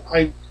thing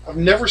I've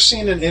never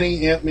seen in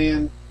any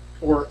Ant-Man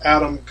or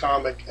Atom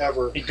comic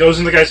ever. He goes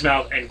in the guy's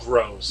mouth and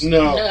grows.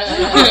 No.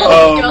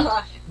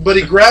 But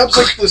he grabs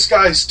like this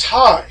guy's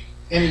tie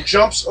and he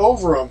jumps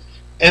over him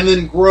and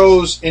then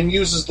grows and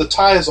uses the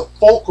tie as a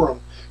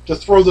fulcrum to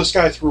throw this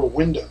guy through a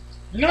window.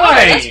 Nice! Oh,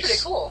 that's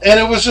pretty cool. And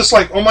it was just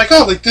like, oh my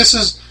god, like this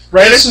is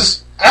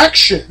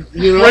action,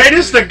 Right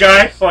as the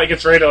guy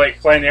gets ready to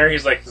fly in the air,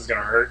 he's like, "This is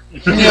gonna hurt."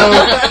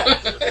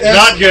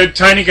 Not good.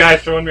 Tiny guy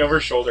throwing me over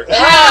his shoulder.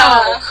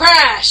 Wow!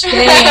 Crash! So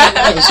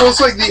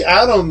it's like the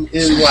Atom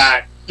is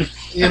flat.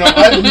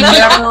 I've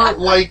never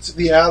liked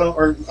the Atom,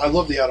 or I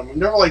love the Atom. I've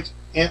never liked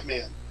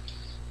Ant-Man,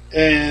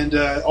 and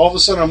all of a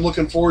sudden I'm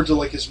looking forward to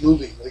his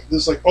movie.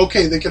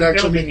 Okay, they could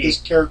actually make this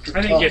character.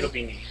 I think it'll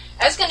be neat.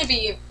 That's going to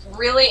be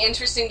really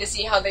interesting to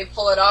see how they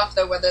pull it off,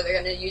 though. Whether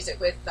they're going to use it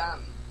with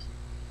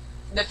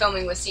the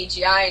filming with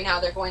CGI and how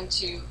it's going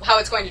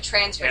to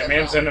transfer.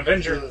 Ant-Man's an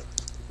Avenger.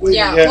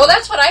 Well,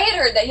 that's what I had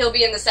heard, that he'll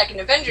be in the second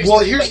Avengers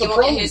movie, but he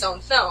won't get his own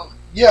film.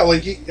 Yeah,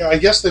 I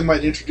guess they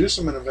might introduce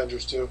him in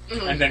Avengers 2.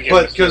 Mm-hmm. And then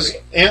because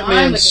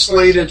Ant-Man's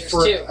slated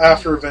for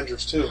after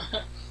Avengers 2.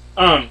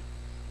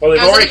 Well,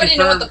 does anybody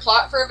know what the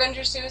plot for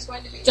Avengers 2 is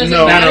going to be? Doesn't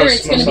matter.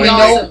 It's going to be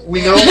awesome.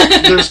 We know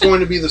there's going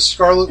to be the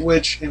Scarlet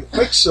Witch and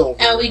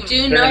Quicksilver. And we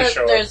do know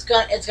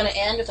that it's going to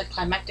end with a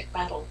climactic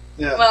battle.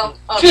 Yeah. Well,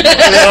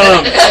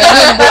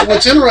 and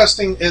what's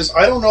interesting is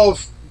I don't know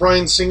if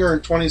Bryan Singer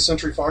and 20th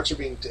Century Fox are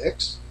being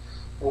dicks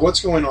or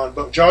what's going on,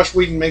 but Joss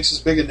Whedon makes this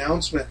big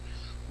announcement.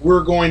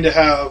 We're going to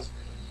have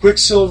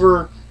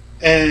Quicksilver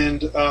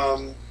and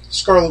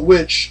Scarlet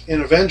Witch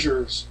in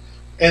Avengers,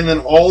 and then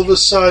all of a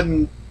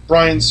sudden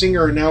Bryan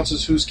Singer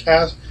announces who's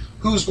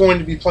going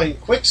to be playing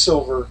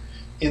Quicksilver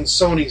in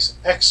Sony's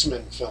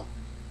X-Men film,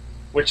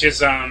 which is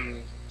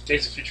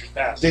Days of Future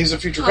Past. Days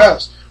of Future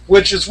Past,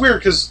 which is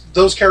weird because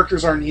those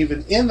characters aren't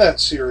even in that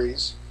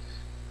series.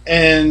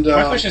 And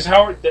my question is,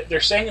 how they're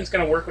saying it's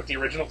going to work with the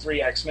original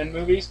 3 X-Men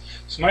movies.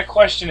 So my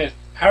question is,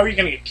 how are you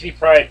going to get Kitty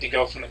Pryde to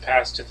go from the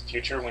past to the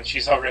future when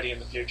she's already in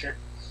the future?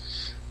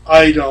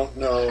 I don't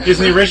know.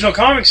 Because in the original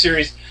comic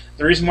series,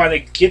 the reason why they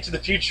get to the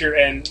future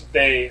and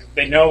they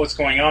know what's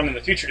going on in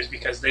the future is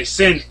because they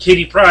send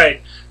Kitty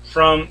Pryde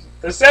from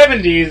the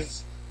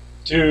 70s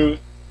to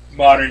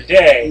modern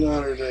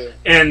day.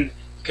 And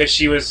because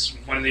she was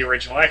one of the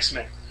original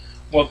X-Men.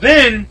 Well,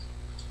 then,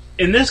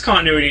 in this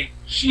continuity,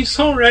 she's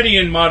already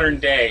in modern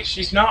day.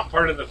 She's not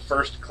part of the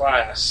first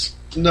class.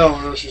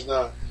 No, she's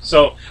not.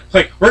 So,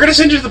 we're going to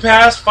send you to the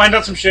past, find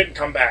out some shit, and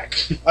come back.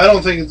 I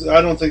don't think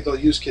they'll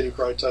use Kitty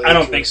Pryde. I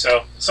don't think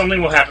so.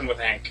 Something will happen with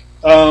Hank.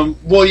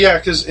 Well, yeah,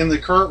 because in the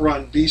current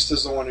run, Beast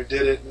is the one who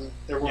did it, and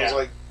everyone's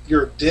like,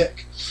 "You're a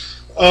dick."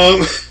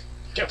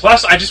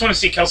 Plus, I just want to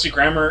see Kelsey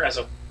Grammer as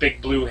a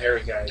big blue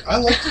hairy guy. I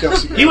liked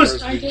Kelsey Grammer.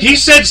 He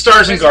said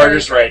Stars and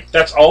Garters right.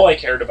 That's all I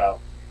cared about.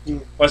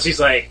 Was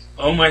he's like,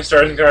 "Oh my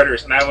Stars and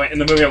Garters," and I went in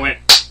the movie. I went,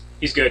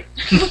 "He's good."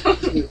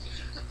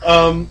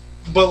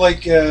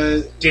 But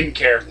didn't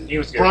care. He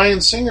was good.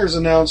 Bryan Singer's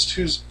announced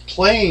who's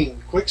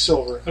playing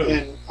Quicksilver,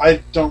 and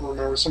I don't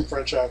remember, some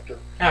French actor.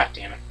 Ah,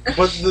 damn it!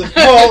 But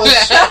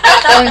it's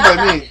fine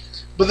by me.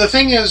 But the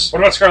thing is, what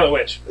about Scarlet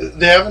Witch?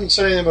 They haven't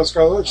said anything about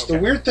Scarlet Witch. Okay. The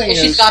weird thing is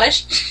she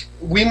Scottish?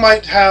 We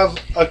might have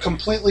a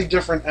completely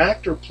different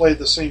actor play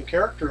the same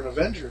character in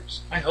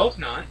Avengers. I hope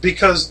not,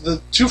 because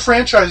the two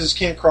franchises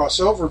can't cross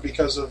over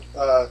because of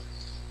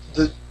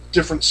the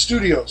different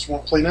studios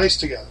won't play nice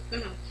together.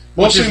 Mm-hmm.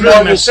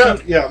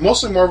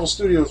 Mostly Marvel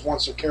Studios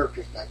wants their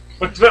characters back.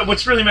 But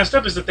what's really messed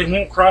up is that they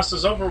won't cross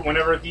those over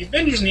whenever the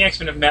Avengers and the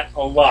X-Men have met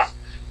a lot.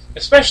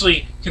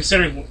 Especially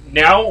considering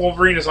now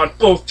Wolverine is on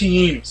both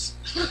teams.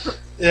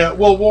 Yeah,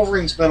 well,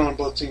 Wolverine's been on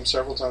both teams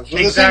several times.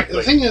 But exactly.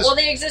 The thing is, well,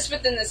 they exist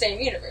within the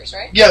same universe,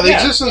 right? Yeah, they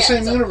exist in the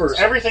same universe.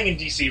 Everything in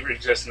DC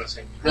exists in the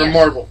same universe. Or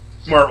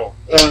Marvel.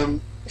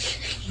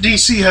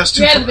 DC has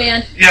two.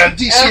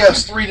 DC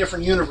has 3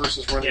 different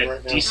universes running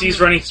right now.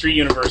 DC's running 3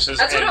 universes.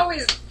 That's what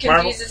always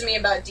confuses me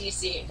about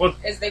DC. Well,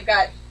 is they've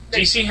got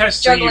DC has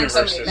 3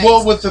 universes.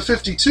 Well, with the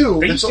 52,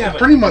 they it's have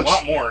pretty much a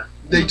lot more.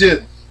 They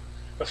did.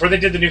 Before they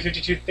did the new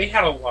 52, they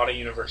had a lot of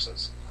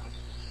universes.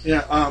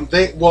 Yeah,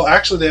 they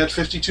had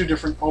 52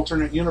 different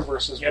alternate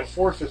universes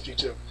before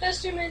 52.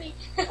 That's too many.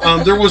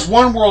 There was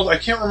one world, I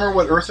can't remember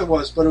what Earth it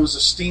was, but it was a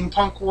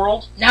steampunk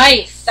world.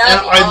 Nice. And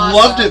I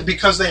loved it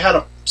because they had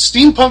a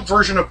steampunk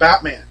version of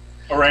Batman.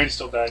 Orion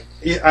still died.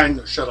 Yeah, I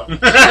know, shut up. But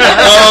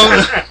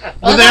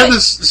they had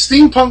this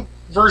steampunk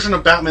version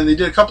of Batman. They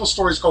did a couple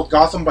stories called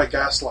Gotham by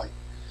Gaslight.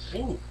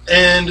 Ooh.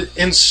 And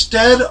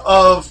instead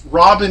of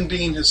Robin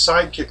being his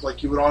sidekick,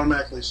 like you would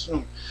automatically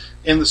assume,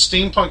 in the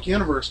steampunk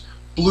universe,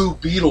 Blue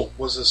Beetle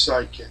was his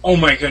sidekick. Oh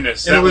my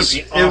goodness! And it was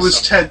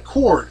Ted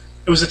Kord.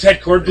 It was a Ted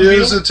Kord Blue Beetle? It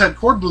was a Ted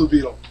Kord Blue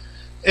Beetle.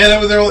 And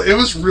it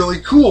was really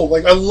cool.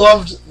 Like, I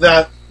loved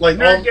that. Like,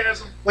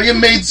 it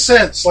made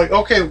sense. Like,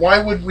 okay, why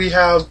would we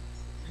have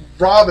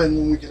Robin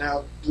when we can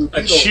have Blue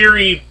Beetle? A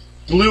cheery,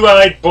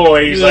 blue-eyed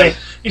boy.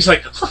 He's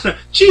like,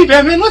 gee,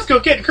 Batman, let's go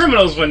get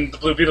criminals. When the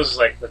Blue Beetle's is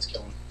like, let's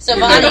kill him. So,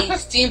 Bonnie,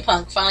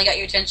 steampunk finally got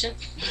your attention?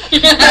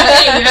 She's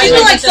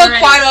been so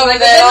quiet over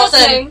there. All of a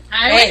sudden,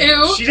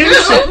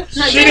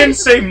 she didn't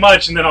say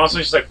much, and then all of a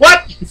sudden she's like,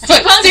 what?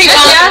 Steampunk.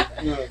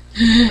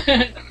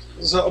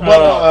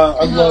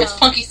 I love it's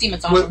funky steam.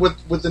 It's awesome.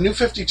 With the new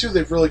 52,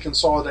 they've really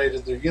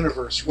consolidated their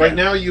universe. Right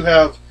now, you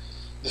have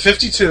the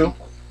 52,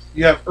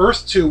 you have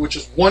Earth 2, which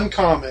is one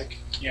comic.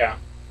 Yeah.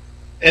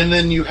 And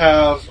then you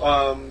have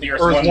the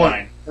Earth 1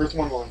 line. Earth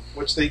 1 line,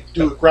 which they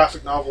do a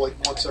graphic novel like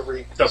once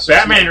every. The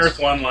Batman months. Earth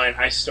 1 line,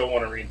 I still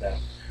want to read that.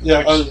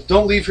 Yeah,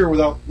 don't leave here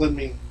without letting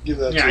me give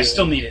that to you. Yeah, I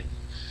still need it.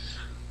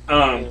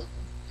 I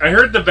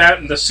heard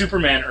the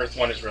Superman Earth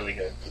 1 is really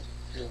good.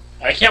 Yeah.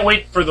 I can't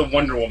wait for the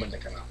Wonder Woman to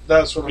come out.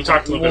 That's what we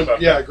talked a little bit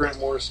about. Yeah, Grant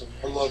Morrison.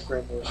 I love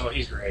Grant Morrison. Oh,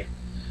 he's great.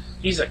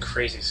 He's a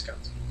crazy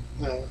scout.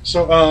 Yeah.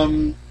 So,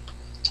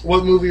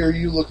 what movie are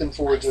you looking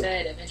forward to? I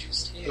said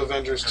Avengers 2.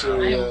 Avengers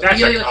 2.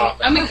 That's a cop.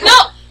 I mean,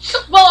 no.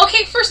 Well,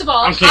 okay. First of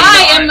all,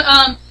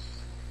 I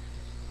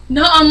am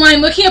not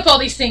online looking up all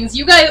these things.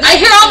 You guys, I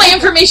hear all my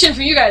information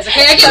from you guys,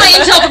 okay? I get my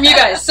intel from you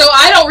guys, so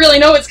I don't really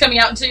know what's coming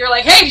out until you're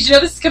like, hey, did you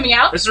know this is coming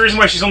out? That's the reason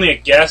why she's only a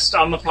guest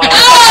on the podcast.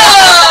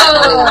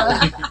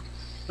 Oh!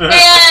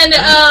 And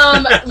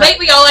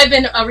lately, all I've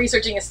been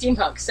researching is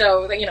steampunk.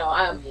 So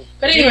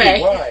but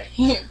anyway, why?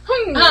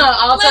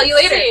 I'll tell you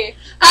later.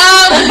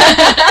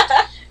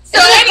 So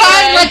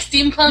anyway, like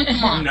steampunk.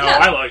 Come on. No,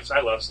 I love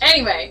steampunk.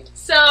 Anyway,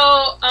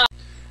 so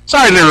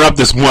sorry to interrupt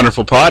this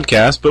wonderful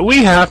podcast, but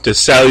we have to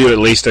sell you at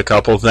least a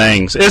couple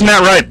things. Isn't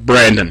that right,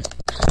 Brandon?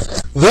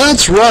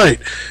 That's right.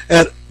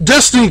 At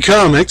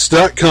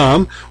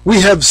DestinyComics.com,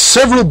 we have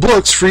several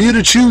books for you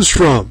to choose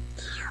from,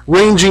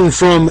 ranging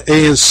from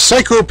a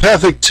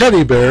psychopathic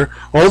teddy bear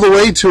all the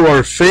way to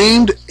our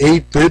famed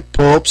 8-bit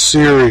pulp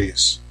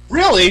series.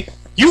 Really?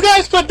 You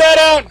guys put that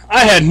out? I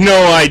had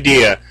no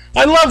idea.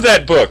 I love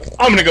that book.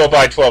 I'm going to go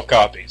buy 12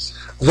 copies.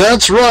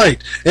 That's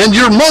right. And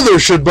your mother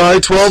should buy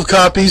 12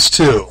 copies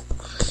too.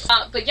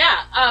 But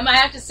yeah, I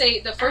have to say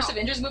the first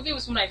Avengers movie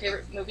was one of my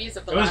favorite movies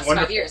of the last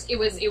 5 years. It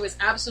was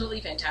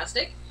absolutely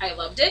fantastic. I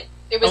loved it.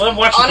 It was, I love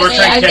watching Thor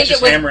try and catch his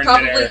hammer in midair. I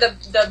think it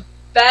was probably the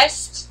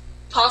best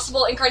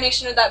possible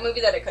incarnation of that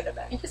movie that it could have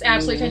been. It was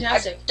absolutely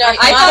fantastic.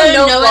 I found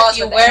no flaws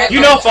with it.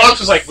 You know, Fox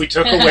was like, we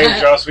took away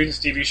Joss Whedon's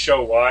TV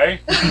show. Why?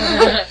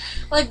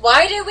 Like,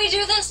 why did we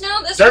do this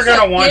now? They're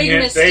gonna want him.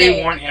 Mistake.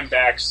 They want him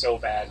back so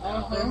bad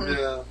now.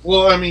 Yeah.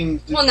 Well, I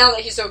mean. Well, now that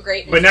he's so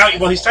great. But now,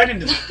 he's tied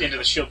into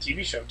the Shield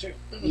TV show too.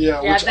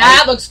 Yeah. Yeah,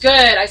 that looks good.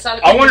 I saw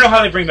the. I want to know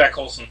how they bring back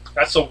Coulson.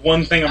 That's the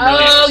one thing I'm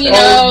really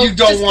interested in. You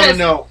don't want to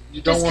know.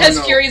 You don't want to know. Just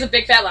because Fury's a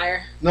big fat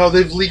liar. No,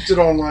 they've leaked it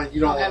online. You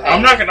don't want to know.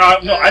 I'm not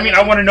gonna. No, I mean,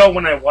 I want to know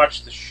when I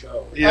watch the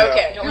show. Yeah.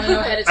 Okay. I don't want to know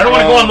ahead of time. I don't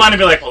want to go online and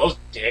be like, well, those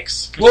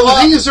dicks. Well, the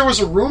thing is, there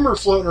was a rumor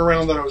floating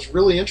around that I was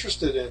really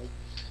interested in,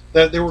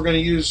 that they were going to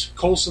use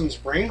Coulson's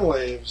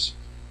brainwaves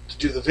to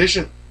do the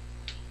Vision.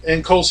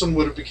 And Coulson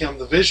would have become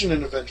the Vision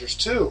in Avengers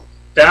 2.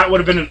 That would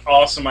have been an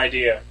awesome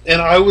idea.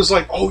 And I was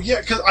like, oh yeah,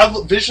 because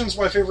Vision's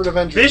my favorite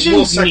Avenger.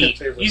 Vision's neat.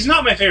 Favorite. He's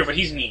not my favorite, but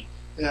he's neat.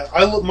 Yeah,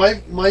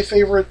 my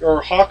favorite,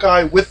 or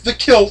Hawkeye with the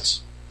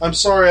kilt. I'm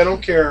sorry, I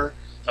don't care.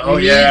 Oh,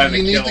 you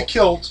need the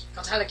kilt.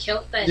 I'll tell the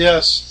kilt then.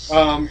 Yes.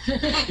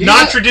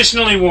 Not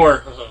traditionally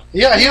war.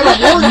 Yeah, he had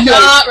a war kilt.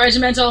 Not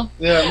regimental.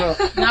 Yeah,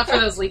 no. Not for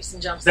those leaps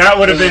and jumps. That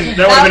would have been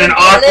an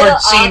awkward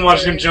scene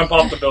watching him jump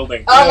off the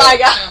building. Oh my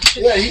god.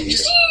 Yeah,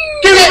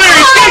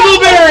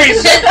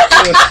 Dingleberries!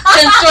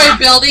 10-story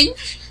building.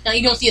 Now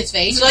you don't see his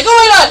face. You're like,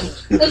 oh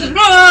my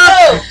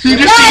god!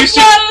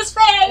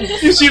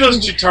 You see those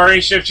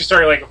Chitauri ships, you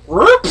start like,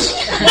 whoops!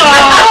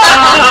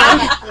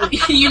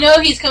 You know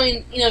he's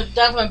coming,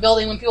 down from a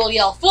building when people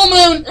yell, full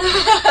moon!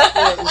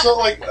 Yeah, so,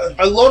 like,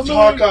 I loved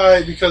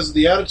Hawkeye because of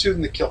the attitude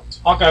and the kilt.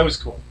 Hawkeye was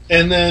cool.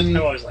 And then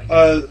like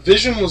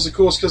Vision was the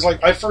coolest because,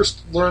 like, I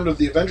first learned of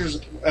the Avengers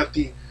at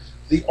the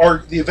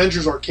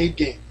Avengers arcade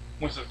game.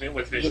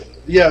 With Vision.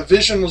 Yeah,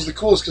 Vision was the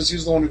coolest because he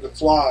was the one who could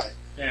fly.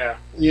 Yeah.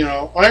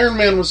 Iron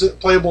Man was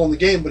playable in the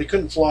game, but he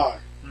couldn't fly.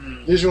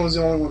 Vision was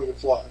the only one who could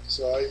fly,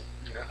 so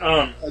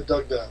I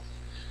dug that.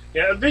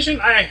 Yeah,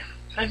 Vision, I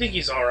think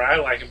he's alright.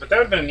 I like him, but that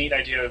would have been a neat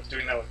idea of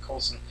doing that with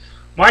Coulson.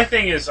 My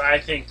thing is, I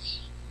think,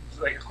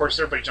 like, of course,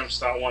 everybody jumps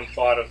to that one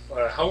thought of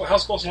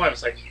how's Coulson alive?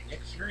 It's like,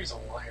 Nick Fury's a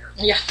liar.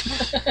 Yeah.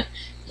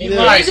 He's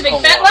a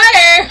big fat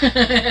liar.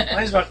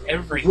 Lies about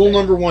everything. Rule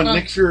number 1: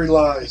 Nick Fury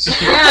lies.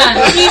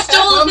 Yeah, he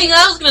stole the thing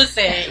I was gonna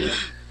say.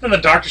 And the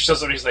doctor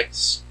shows up and he's like,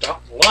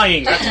 stop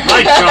lying, that's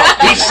my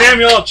job. He's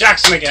Samuel L.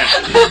 Jackson again.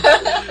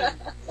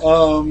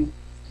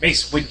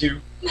 Mace Windu.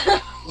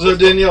 So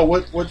Danielle,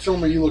 what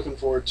film are you looking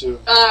forward to?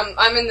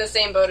 I'm in the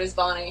same boat as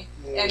Bonnie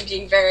and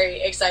being very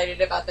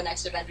excited about the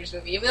next Avengers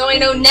movie, even though I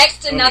know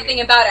next to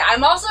nothing about it.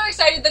 I'm also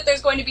excited that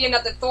there's going to be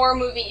another Thor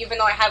movie, even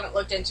though I haven't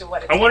looked into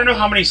what it's I want to know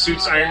how many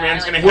suits Iron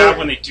Man's going to have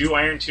when they do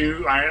Iron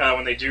 2,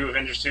 when they do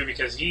Avengers 2,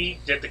 because he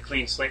did the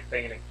clean slate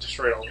thing and it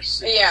destroyed all his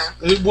suits.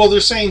 Yeah. Well,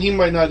 they're saying he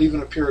might not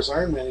even appear as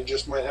Iron Man. He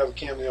just might have a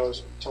cameo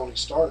as Tony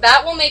Stark.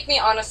 That will make me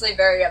honestly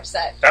very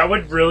upset. That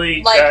would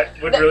really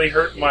really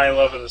hurt my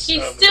love of the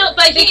He's still,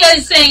 like, he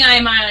is saying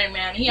I'm Iron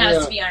Man. He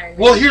has to be Iron Man.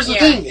 Well, here's the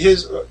thing.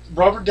 His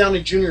Robert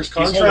Downey Jr.'s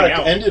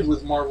contract ended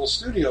with Marvel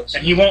Studios.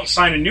 And he won't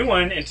sign a new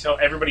one until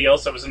everybody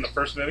else that was in the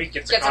first movie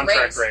gets a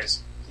contract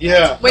raise.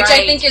 Yeah. Which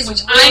I think is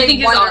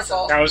really wonderful.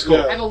 Awesome. That was cool.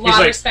 I have a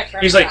lot of respect for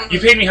him. He's like, you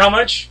paid me how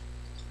much?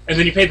 And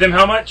then you paid them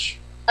how much?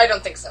 I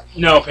don't think so.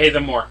 No, pay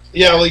them more.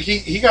 Yeah, like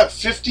he got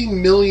 $50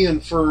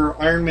 million for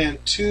Iron Man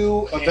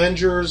 2,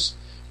 Avengers,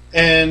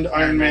 and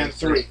Iron Man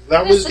 3.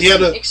 That was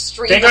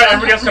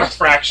everybody else got a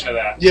fraction of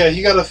that. Yeah,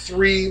 he got a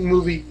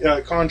 3-movie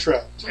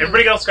contract.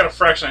 Everybody else got a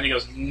fraction, and he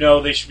goes,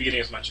 "No, they should be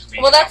getting as much as me."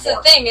 Well, that's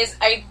the thing is,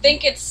 I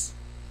think it's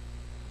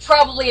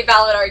probably a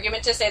valid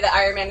argument to say that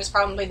Iron Man is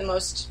probably the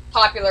most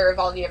popular of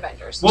all the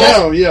Avengers.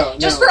 Well,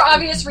 just for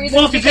obvious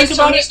reasons, because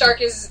Tony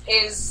Stark is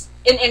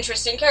an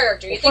interesting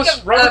character. You think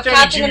of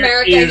Captain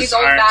America, he's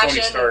old-fashioned.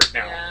 Tony Stark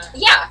now.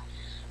 Yeah.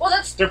 Well,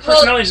 their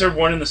personalities are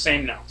one and the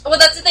same now. Well,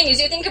 that's the thing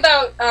is, you think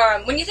about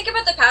when you think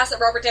about the past that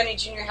Robert Downey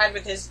Jr. had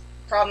with his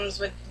problems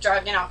with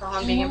drug and alcohol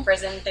and being in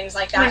prison and things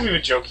like that. That was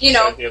a joke he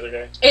said the other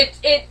day.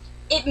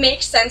 it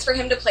makes sense for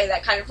him to play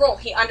that kind of role.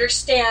 He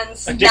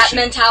understands that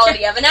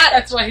mentality of an addict.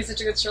 That's why he's such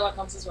a good Sherlock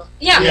Holmes as well.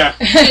 Yeah. You know,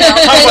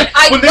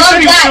 I when they love said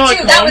he was that Sherlock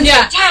too. That was Holmes,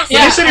 fantastic.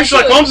 When they said he was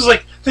Sherlock Holmes, I was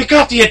like, they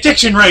got the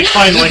addiction right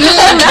finally.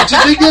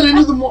 Did they get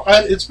into the?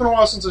 It's been a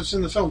while since I've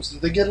seen the films.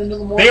 Did they get into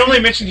the morphine? They only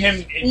mentioned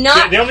him.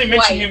 Not they only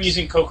mentioned quite. him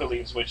using coca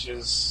leaves, which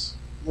is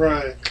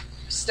right.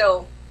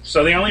 Still.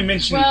 So they only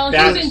mentioned Well,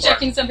 that. he was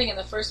injecting something in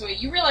the first movie.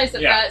 You realize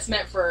that that's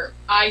meant for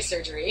eye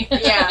surgery.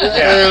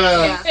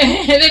 Yeah.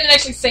 They didn't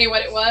actually say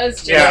what it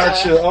was.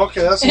 Just, Gotcha.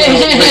 Okay, that's.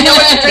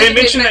 They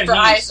mentioned that for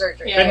eye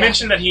surgery. They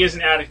mentioned that he is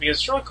an addict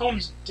because Sherlock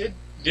Holmes did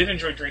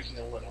enjoy drinking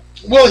a little.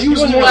 Well, he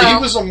was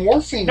a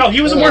morphine. No,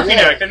 he was a morphine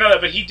addict. I know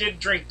that, but he did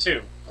drink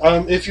too.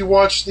 If you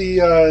watch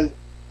the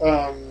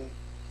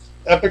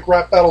Epic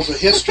Rap Battles of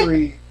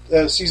History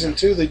season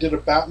 2, they did a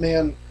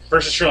Batman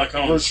versus Sherlock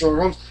Holmes.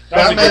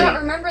 I don't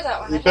remember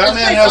that one.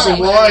 Batman has a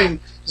line.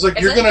 It's like,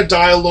 you're going to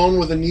die alone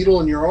with a needle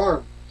in your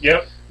arm.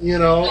 Yep. You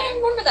know. I don't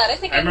remember that. I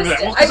think I remember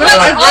missed that. it.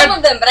 I read all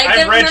of them, but I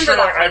didn't remember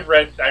that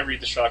one. I read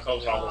the Sherlock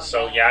Holmes novels,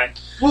 so yeah.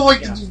 Well,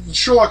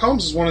 Sherlock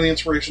Holmes is one of the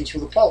inspirations for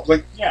the pulp.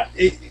 Like,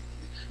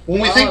 when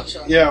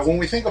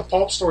we think of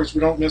pulp stories, we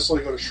don't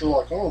necessarily go to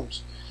Sherlock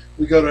Holmes.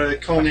 We go to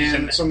Conan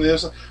and some of the other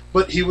stuff.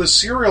 But he was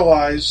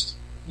serialized,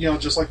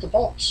 just like the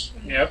pulps.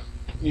 Yep.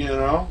 You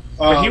know,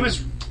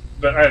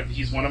 but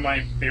he's one of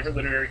my favorite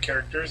literary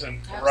characters, and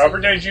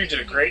Robert Downey Jr.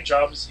 did a great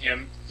job as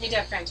him. He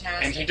did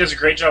fantastic. And he does a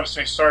great job as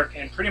Tony Stark,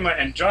 and pretty much.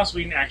 And Joss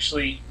Whedon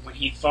actually, when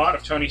he thought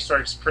of Tony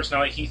Stark's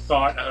personality, he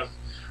thought of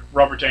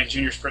Robert Downey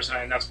Jr.'s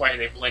personality, and that's why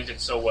they blended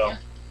so well.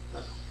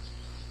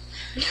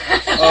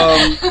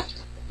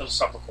 They'll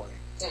stop recording.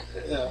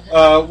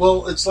 Yeah.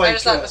 Well, it's like I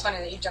just thought it was funny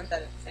that you jumped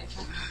at it at the same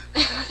time.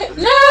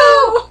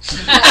 No!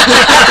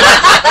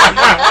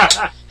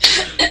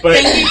 But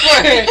thank you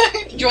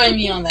for joining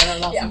me on that.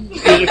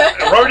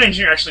 Robert Downey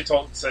Jr. actually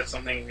said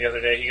something the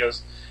other day. He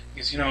goes,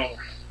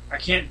 I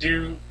can't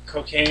do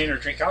cocaine or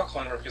drink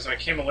alcohol anymore because I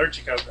became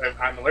allergic.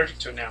 I'm allergic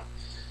to it now.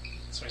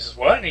 So he says,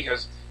 what? And he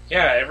goes,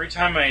 yeah, every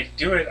time I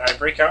do it, I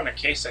break out in a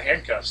case of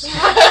handcuffs.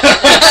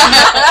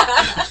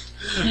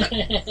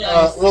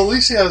 Well, at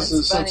least he has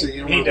a sense of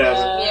humor. He does.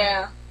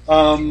 Yeah.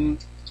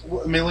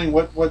 Maylene,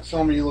 what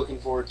film are you looking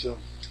forward to?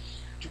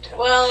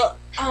 Well,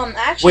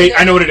 actually... Wait,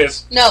 I know what it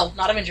is. No,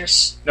 not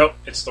Avengers. Nope,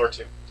 it's Thor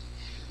 2.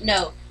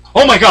 No.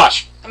 Oh my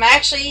gosh! I'm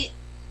actually,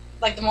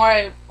 the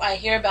more I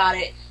hear about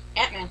it,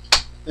 Ant-Man.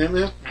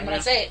 Ant-Man? I'm going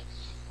to say it.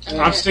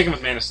 I'm sticking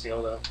with Man of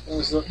Steel, though.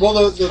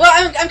 Well,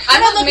 I'm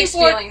kind of looking mixed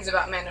feelings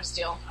about Man of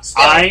Steel.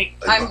 Still. I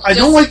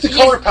don't like the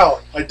color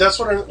palette. That's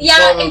what I'm...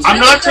 Yeah, it's I'm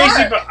really not dark.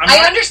 crazy, but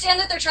I understand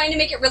that they're trying to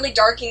make it really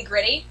dark and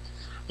gritty.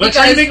 Because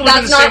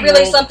that's not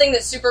really something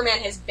that Superman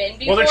has been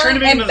before. Well, they're trying to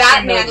make and him the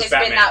same Batman mold as has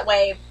Batman. been that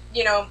way,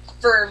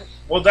 for...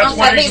 Well, that's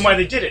one reason why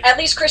they did it. At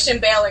least Christian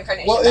Bale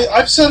incarnation. Well,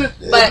 I've said it...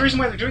 the reason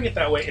why they're doing it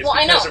that way is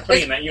because they're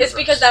putting in that universe. It's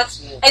because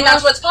that's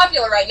what's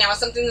popular right now,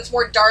 something that's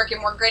more dark and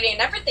more gritty, and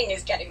everything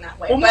is getting that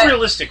way. Well, more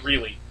realistic,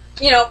 really.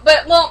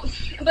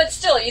 But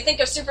still, you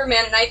think of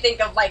Superman, and I think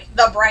of,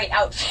 the bright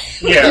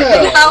outfit.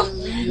 Yeah.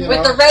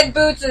 With the red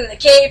boots and the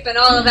cape and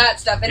all of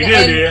that stuff. And,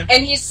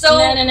 and he's so...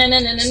 It's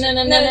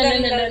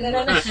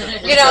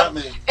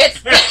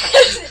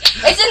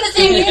in the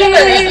same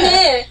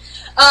universe.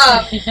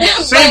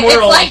 Same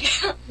world.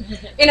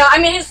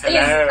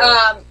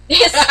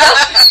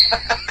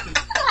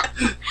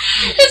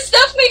 His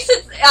stuff makes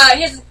it,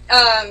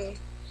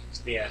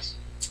 Yes.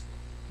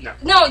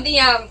 No,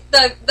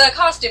 the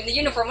costume, the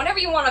uniform, whatever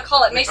you want to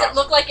call it, makes it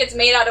look like it's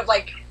made out of,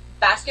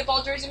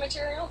 basketball jersey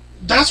material.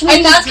 That's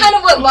kind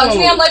of what bugs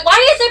me. I'm like, why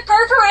is it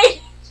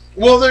perforated?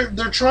 Well,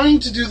 they're trying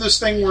to do this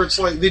thing where it's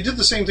like they did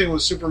the same thing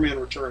with Superman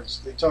Returns.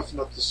 They toughened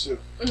up the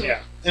suit.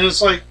 Yeah, and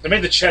it's like they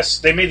made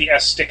the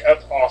S stick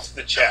up off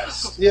the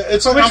chest. Yeah,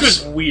 it's like which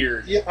was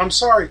weird. Yeah, I'm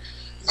sorry.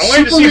 I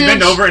wanted to see him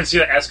bend over and see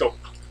the S go.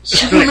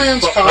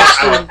 Superman's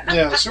costume.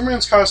 Yeah,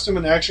 Superman's costume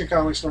in Action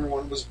Comics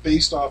 #1 was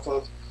based off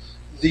of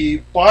the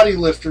body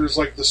lifters,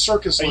 like the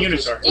circus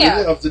lifters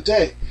of the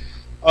day.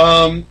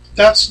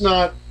 That's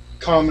not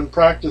common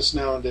practice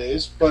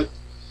nowadays, but.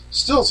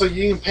 Still, so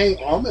you can pay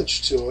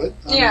homage to it.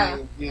 I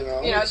mean,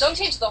 don't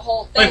change the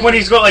whole thing. Like when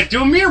he's going,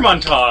 do a mirror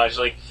montage.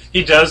 Like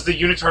he does the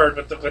unitard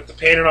with the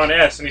painted on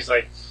S, and he's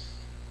like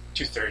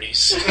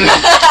 230s.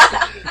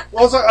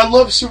 Well, I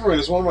love Superman.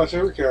 It's one of my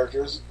favorite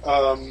characters.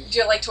 Do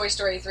you like Toy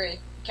Story 3?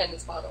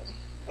 Ken's bottle.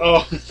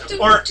 Oh,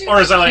 or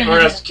as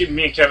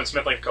me and Kevin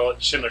Smith like to call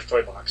it, Schindler's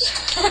Toy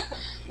Box.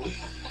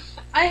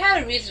 I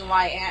had a reason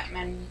why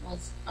Ant-Man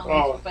was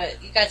but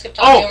you guys kept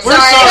Oh, talking over. we're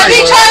sorry.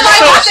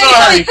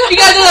 Sorry. You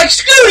guys are like,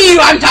 screw you,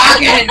 I'm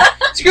talking.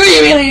 Screw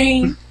you,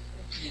 Elaine.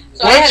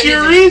 So what's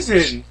your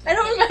reason? I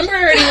don't remember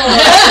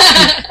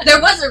anymore. There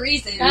was a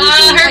reason.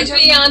 Her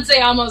fiance,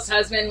 almost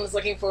husband, was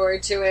looking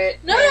forward to it.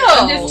 No.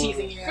 I'm just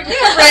teasing you.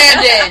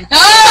 Brandon.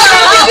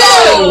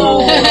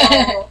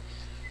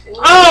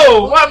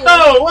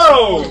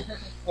 Whoa.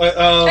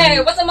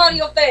 Hey, what's the on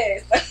your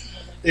face?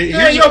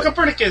 Yo,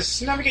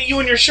 Copernicus, navigate you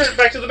and your shirt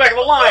back to the back of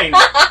the line.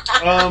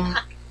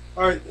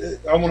 All right,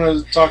 I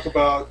want to talk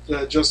about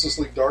Justice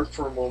League Dark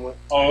for a moment.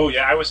 Oh,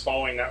 yeah, I was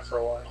following that for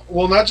a while.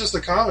 Well, not just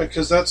the comic,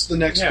 because that's the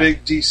next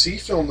big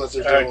DC film that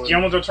they're doing.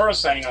 Guillermo del Toro's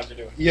signing on to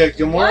do it. Yeah,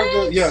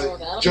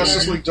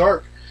 Justice League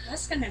Dark.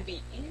 That's going to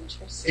be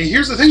interesting. Hey,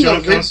 here's the thing,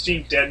 John though.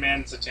 Constantine,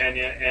 Deadman,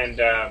 Zatanna,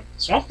 and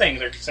Swamp Thing,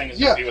 they're saying is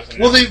going to be with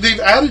them. Well,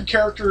 they've added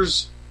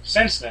characters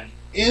since then.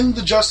 In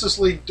the Justice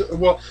League...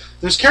 Well,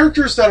 there's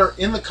characters that are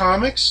in the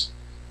comics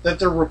that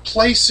they're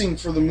replacing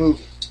for the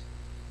movie.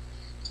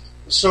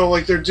 So,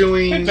 like, they're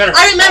doing...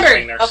 I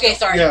remember. Okay,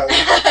 sorry. Yeah. Go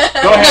ahead.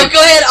 No,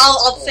 go ahead.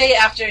 I'll say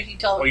it after you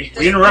tell me.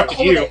 We interrupted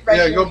you.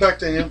 Go back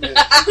to him.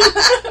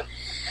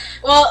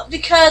 Well,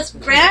 because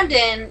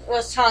Brandon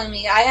was telling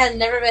me, I had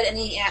never read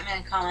any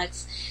Ant-Man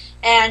comics,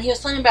 and he was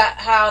telling me about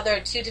how there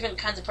are two different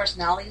kinds of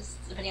personalities,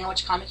 depending on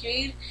which comic you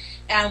read,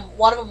 and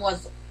one of them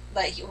was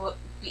that he would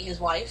be his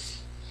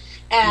wife.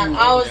 And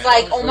I was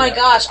like, oh my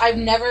gosh, I've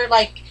never,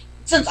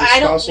 since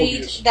I don't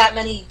read that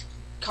many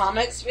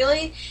comics,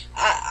 really,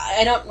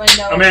 I don't really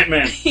know. I'm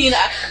Ant-Man.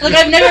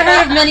 I've never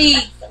heard of many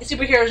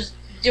superheroes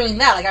doing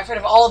that. I've heard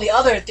of all the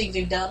other things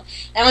they've done.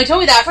 And when he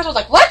told me that, at first I was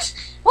like, what?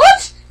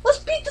 What? Let's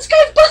beat this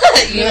guy's butt!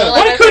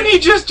 Why couldn't he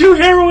just do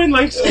heroin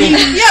like Steve?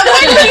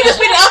 Why couldn't he just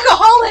be an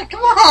alcoholic? Come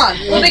on!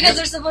 Well, because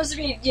they're supposed to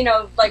be,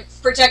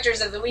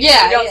 protectors of the weak. You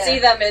don't see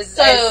them as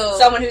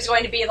someone who's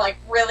going to be,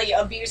 really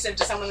abusive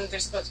to someone that they're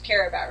supposed to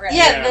care about, right?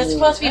 Yeah, they're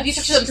supposed to be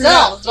abusive to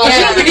themselves.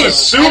 Yeah.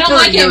 He's a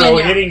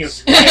superhero hitting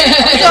his wife.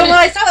 So when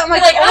I saw that, I'm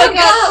like, oh my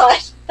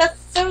god,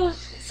 that's so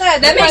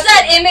sad. That makes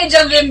that image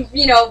of him,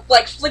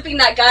 flipping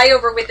that guy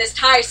over with his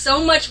tie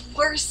so much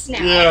worse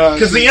now. Yeah,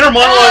 because the inner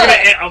monologue,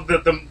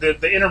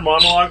 the inner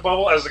monologue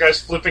bubble, as the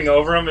guy's flipping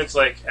over him, it's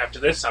like, after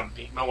this, I'm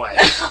beating my wife.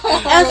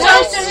 That's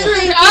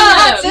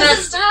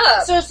messed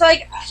up. So it's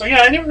like,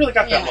 I never really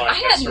got that line. I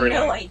had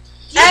no idea.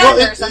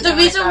 The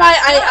reason why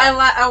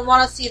I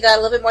want to see that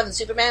a little bit more than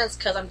Superman is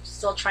because I'm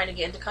still trying to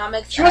get into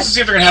comics. She wants to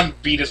see if they're going to have him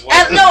beat his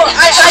wife. No,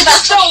 I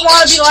just don't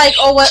want to be like,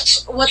 oh,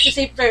 what's your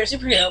favorite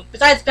superhero?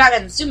 Besides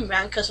Batman and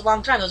Superman, because for a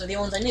long time those are the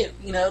ones I knew.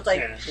 It's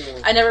like,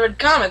 I never read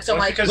comics, so I'm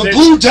like... The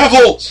Blue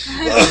Devil!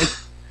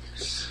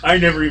 I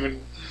never even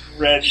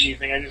read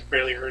anything. I just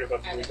barely heard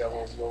about Blue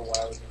Devil a little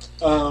while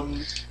ago.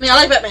 I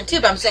like Batman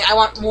too, but I'm saying I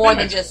want more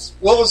than just...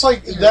 Well, it's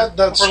like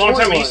that for a long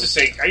time I used to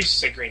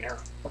say Green Arrow.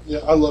 Yeah,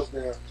 I love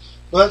Green Arrow.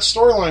 But that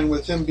storyline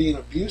with him being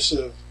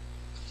abusive,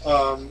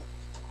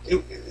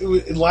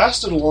 it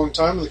lasted a long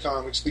time in the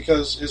comics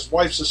because his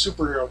wife's a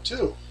superhero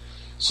too.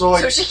 So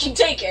she can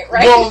take it,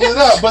 right?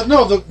 Well, but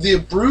no,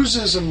 the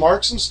bruises and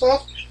marks and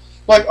stuff.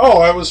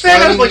 I was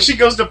Thanos, fighting. She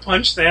goes to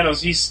punch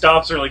Thanos, he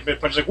stops her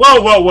mid-punch, whoa,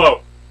 whoa,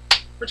 whoa.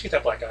 Where'd you get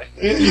that black guy?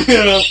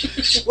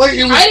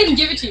 I didn't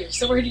give it to you,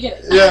 so where'd you get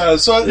it? Yeah,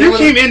 so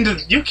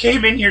you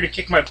came in here to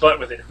kick my butt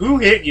with it. Who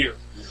hit you?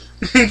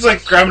 It's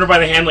like grabbing her by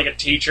the hand like a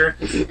teacher.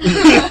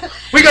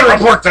 We gotta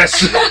report this.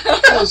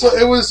 So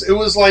it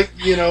was like,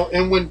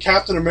 and when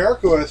Captain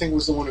America, I think,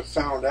 was the one who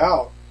found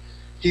out,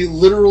 he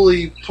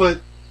literally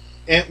put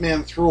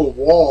Ant-Man through a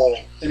wall,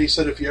 and he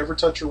said, if you ever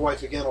touch your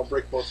wife again, I'll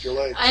break both your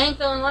legs. I ain't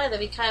gonna lie, that'd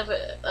be kind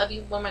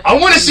of one of my... I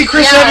want to see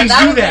Chris Evans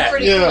do that.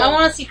 Cool. I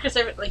want to see Chris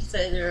Evans, like you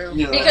said.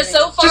 Because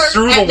so far, just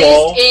through at the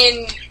wall.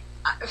 least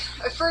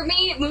for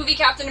me, movie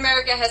Captain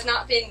America has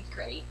not been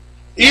great.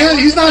 Yeah,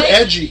 he's not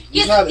edgy.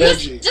 He's not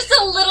edgy. Just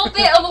a little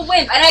bit of a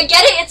wimp. And I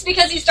get it, it's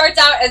because he starts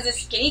out as a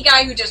skinny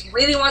guy who just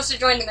really wants to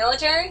join the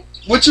military.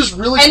 Which is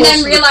really and close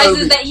then to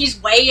realizes that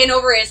he's way in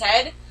over his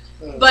head.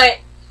 But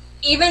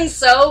even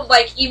so,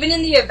 even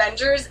in the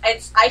Avengers,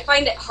 I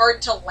find it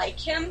hard to like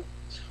him.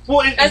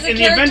 Well, in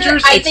the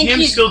Avengers, it's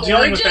him still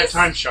dealing with that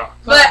time shock.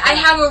 But I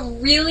have a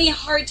really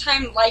hard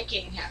time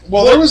liking him.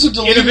 Well, there was a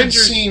deleted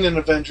scene in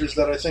Avengers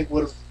that I think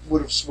would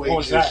have swayed you. What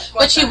was that?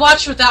 But you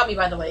watched without me,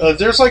 by the way.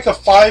 There's a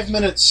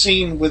 5-minute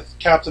scene with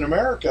Captain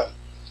America,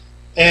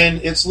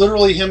 and it's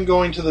literally him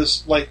going to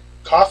this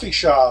coffee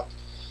shop,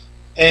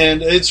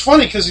 and it's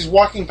funny because he's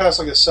walking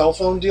past a cell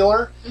phone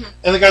dealer,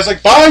 and the guy's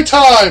like, buy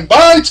time,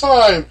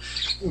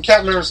 and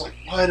Captain America's like,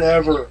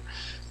 whatever.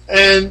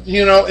 And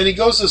and he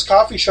goes to this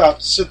coffee shop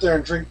to sit there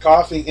and drink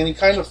coffee, and he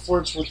kind of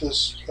flirts with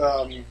this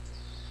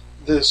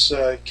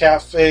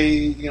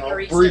cafe,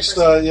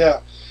 barista,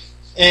 yeah.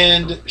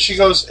 And she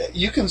goes,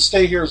 you can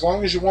stay here as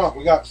long as you want.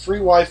 We got free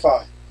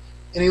Wi-Fi.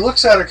 And he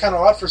looks at her kind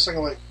of odd for a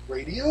second, like,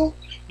 radio?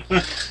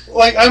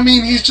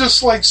 He's just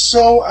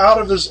so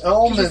out of his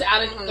element. He's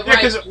out of the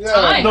right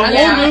time. The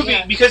whole movie,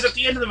 because at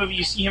the end of the movie,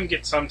 you see him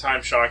get some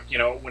time shock,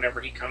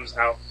 whenever he comes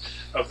out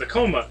of the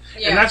coma.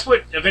 Yeah. And that's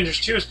what Avengers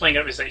 2 is playing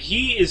up, is that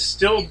he is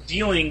still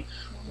dealing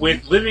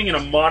with living in a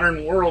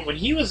modern world. When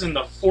he was in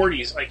the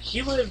 40s,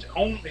 he lived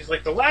only,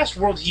 the last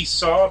world he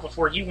saw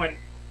before he went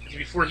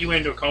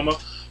into a coma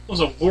was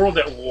a world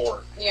at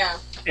war. Yeah.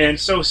 And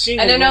so seeing...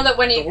 And I know that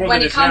when he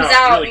comes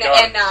out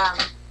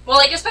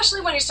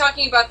especially when he's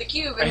talking about the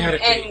cube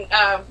and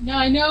no,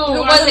 I know.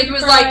 Who was it? He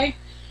was like,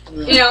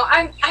 You know,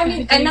 I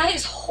mean, and that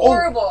is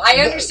horrible. I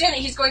understand that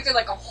he's going through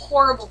like a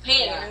horrible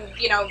pain, and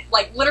you know,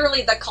 like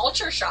literally the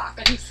culture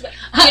shock.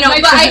 You know,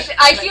 but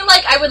I feel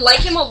like I would like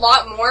him a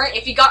lot more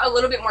if he got a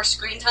little bit more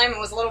screen time and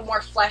was a little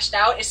more fleshed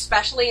out,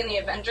 especially in the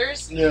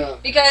Avengers. Yeah,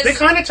 because they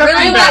kind of took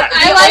really him back.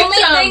 The only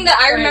thing that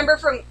I remember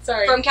from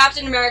Sorry.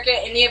 Captain America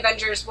in the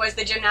Avengers was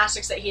the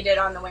gymnastics that he did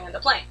on the wing of the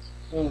plane.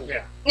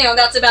 Yeah, you know,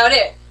 that's about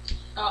it.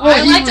 Well,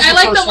 I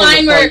liked the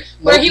line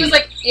where he was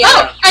like,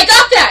 "Oh, I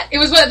got that." It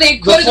was what they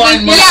quoted. I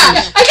got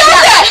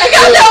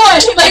that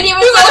one. Like, And he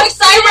was so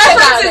excited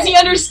about it. He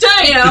understood.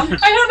 You know,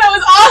 I know that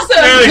was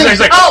awesome. he's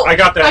like, I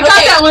got that. I got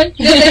that one.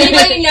 Does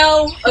anybody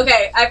know?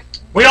 Okay,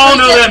 We all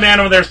know that man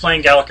over there is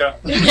playing Gallica.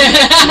 You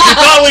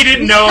thought we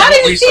didn't know, but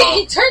we saw.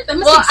 He turned. That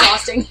must be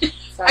exhausting.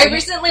 I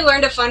recently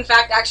learned a fun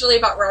fact actually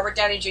about Robert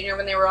Downey Jr.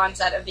 when they were on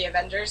set of The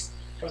Avengers.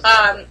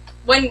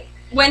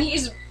 When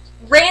he's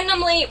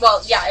randomly,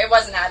 well, yeah, it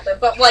wasn't ad-lib,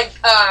 but like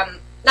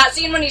that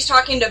scene when he's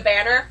talking to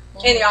Banner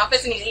in the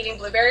office and he's eating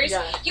blueberries,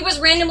 he was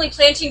randomly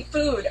planting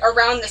food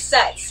around the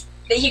sets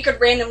that he could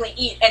randomly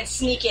eat and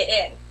sneak it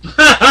in. And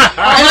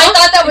I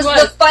thought that was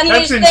the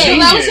funniest thing.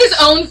 That was his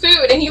own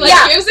food, and he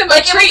gives him a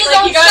treat,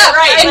 like he got it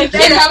right.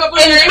 And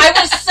I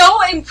was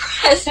so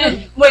impressed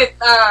with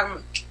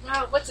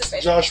what's his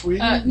face? Josh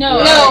Whedon?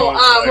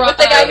 With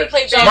the guy who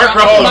played Banner. Mark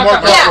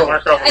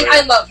Ruffalo.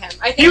 I love him.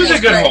 I think he was a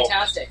good Hulk.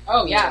 Fantastic.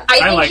 Oh yeah,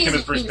 I liked him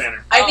as Bruce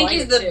Banner. I think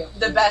he's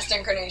the best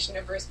incarnation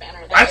of Bruce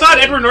Banner. I thought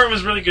Edward Norton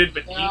was really good,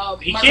 but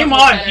he came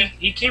on.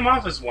 He came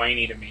off as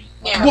whiny to me.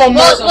 Yeah. Well,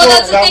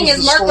 that's the thing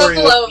is Mark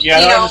Ruffalo.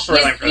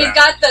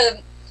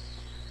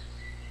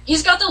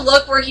 He's got the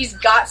look where he's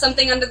got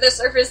something under the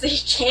surface that he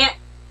can't,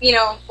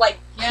 quite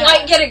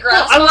get a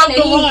grasp on,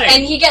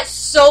 and he gets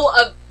so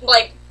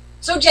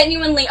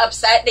genuinely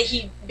upset that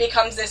he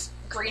becomes this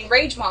green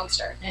rage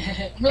monster.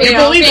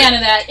 Really a fan of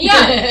that.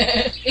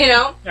 Yeah,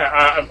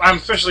 Yeah, I'm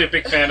officially a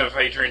big fan of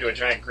how you turn into a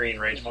giant green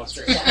rage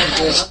monster.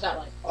 I love that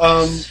one.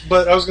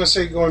 But I was going to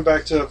say, going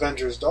back to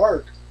Avengers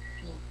Dark,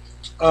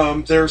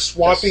 they're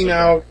swapping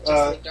out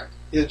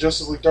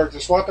Justice League Dark.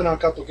 They're swapping out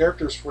a couple of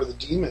characters for the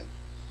Demon.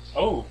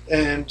 Oh.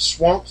 And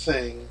Swamp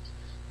Thing.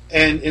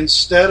 And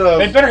instead of...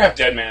 They better have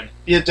Deadman.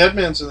 Yeah,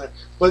 Deadman's in there.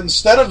 But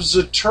instead of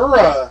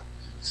Zatura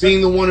being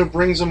the one who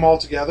brings them all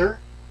together...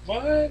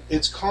 What?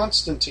 It's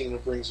Constantine who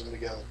brings them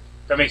together.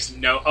 That makes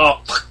no...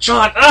 Oh, fuck,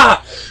 John!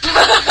 Ah!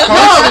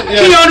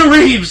 Keanu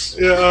Reeves!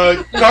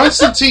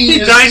 Constantine He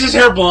dyes his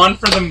hair blonde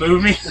for the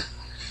movie.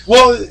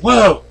 Well...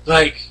 Whoa!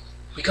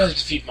 We gotta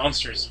defeat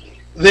monsters.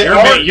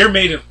 You're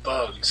made of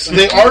bugs.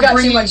 They are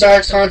bringing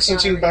back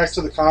Constantine back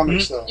to the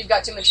comics, though. You've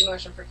got too much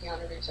emotion for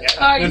Keanu Reeves.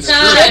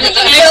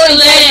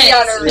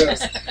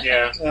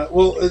 Yeah.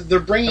 Well, they're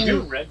bringing... Have you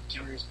read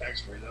Keanu Reeves'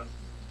 backstory, though?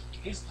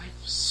 His life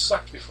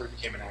sucked before he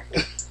became an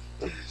actor.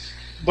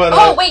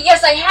 But, wait,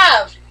 yes, I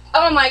have.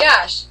 Oh my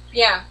gosh.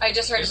 Yeah, I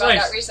just heard about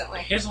that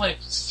recently. His life...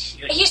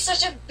 He's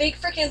such a big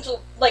freaking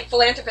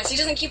philanthropist. He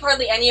doesn't keep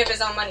hardly any of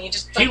his own money. He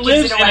just he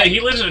lives in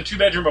a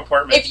 2-bedroom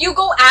apartment. If you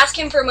go ask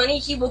him for money,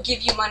 he will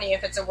give you money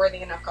if it's a worthy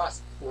enough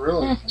cost.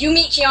 Really? You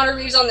meet Keanu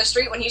Reeves on the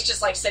street when he's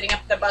just sitting up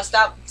at the bus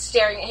stop,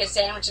 staring at his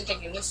sandwich and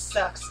thinking, "This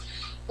sucks."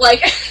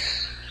 Of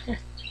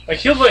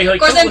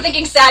course, I'm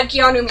thinking, "Sad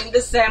Keanu,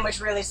 this sandwich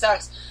really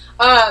sucks."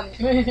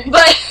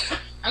 But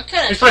I'm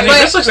kind of.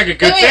 This looks like a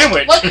good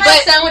sandwich. What kind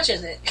of sandwich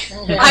is it?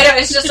 I don't.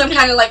 It's just some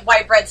kind of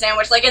white bread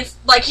sandwich. It's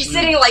he's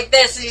sitting like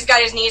this, and he's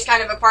got his knees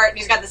kind of apart, and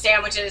he's got the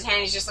sandwich in his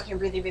hand. He's just looking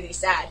really, really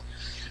sad.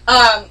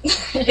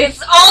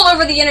 It's all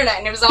over the internet,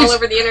 and it was all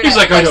over the internet. He's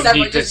like, I don't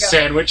need this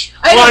sandwich.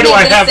 Why do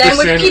I have this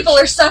sandwich? People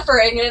are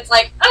suffering, and it's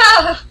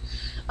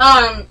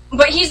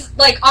but he's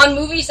on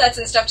movie sets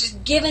and stuff,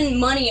 just giving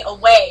money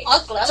away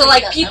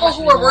to people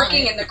who are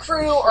working in the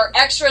crew or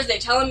extras. They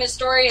tell him his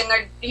story, and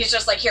he's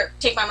just here,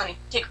 take my money,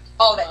 take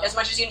all of it, as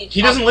much as you need.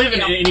 He doesn't live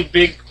in any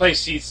big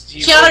place. He's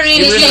Keanu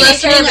Reeves is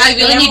listening. I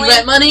really need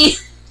rent money.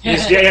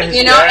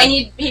 And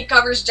he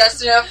covers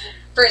just enough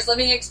for his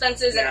living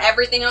expenses, and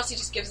everything else he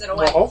just gives it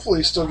away. Well, hopefully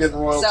he's still getting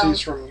royalties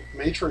from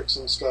Matrix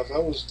and stuff.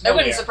 That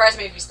wouldn't surprise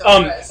me if he still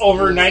was.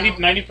 Over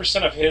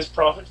 90% of his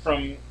profit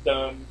from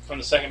the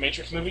second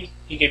Matrix movie,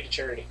 he gave to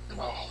charity.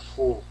 Oh,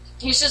 cool.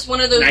 He's just one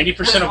of those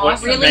 90% of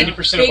what really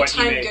 90% of what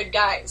he made. Good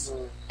guys,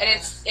 and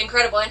it's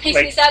incredible. And it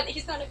makes me sad that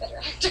he's not a better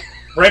actor.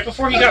 Right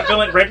before he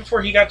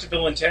got to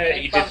Bill and Ted,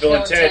 he did Bill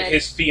and Ted.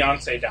 His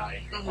fiance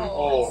died.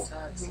 Oh,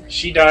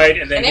 she died,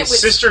 and then his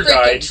sister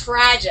died.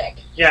 Tragic.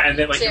 Yeah, and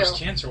then it was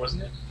cancer,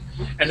 wasn't it?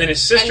 And then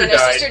his sister died.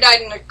 His sister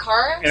died in a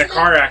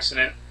car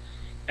accident.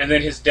 And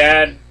then his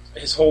dad,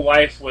 his whole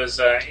life was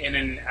in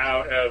and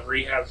out of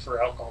rehab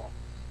for alcohol.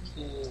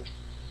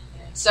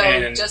 So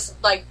just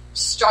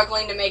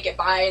struggling to make it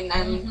by, and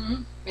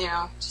then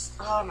just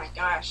oh my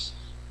gosh.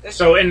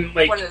 So one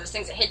of those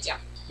things that hits you.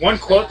 One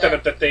quote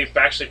that they've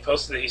actually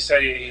posted that he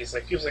said, he was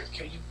like, you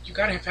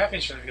gotta have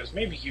happiness. He goes,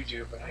 maybe you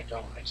do, but I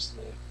don't. I just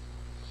live.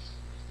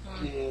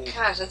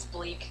 Gosh, that's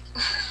bleak.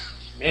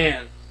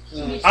 Man.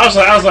 I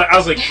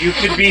was like, you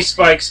could be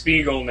Spike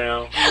Spiegel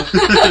now.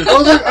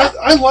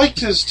 I liked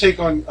his take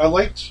on. I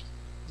liked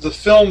the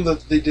film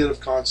that they did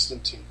of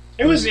Constantine.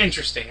 It was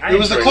interesting. It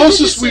was the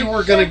closest we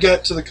were going to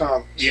get to the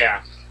comics.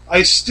 Yeah.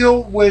 I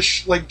still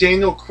wish, like,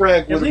 Daniel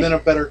Craig would have been a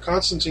better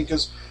Constantine,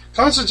 because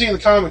Constantine in the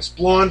comics,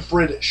 blonde,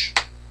 British.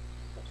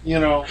 You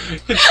know.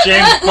 It's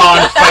James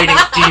Bond fighting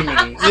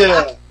demons.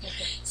 Yeah.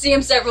 See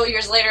him several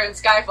years later in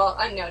Skyfall.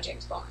 I'm now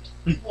James Bond.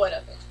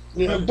 Whatever.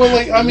 Yeah, but,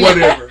 like, I mean,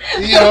 whatever.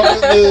 You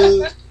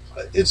know,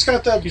 it's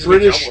got that He's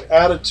British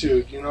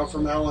attitude, you know,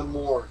 from Alan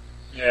Moore.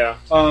 Yeah.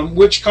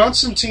 Which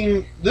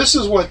Constantine, this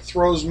is what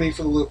throws me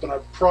for the loop, and they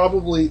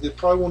probably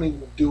won't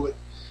even do it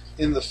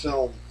in the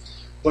film.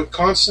 But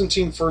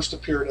Constantine first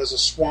appeared as a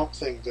Swamp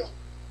Thing villain.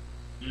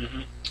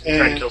 Mm-hmm. And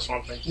Trying to kill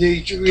Swamp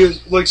Thing.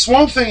 Like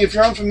Swamp Thing, if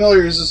you're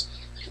unfamiliar, is this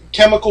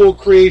chemical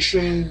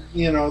creation.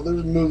 You know, there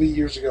was a movie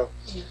years ago.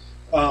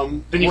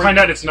 Then you find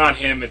out it's not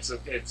him; it's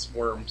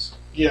worms.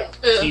 Yeah,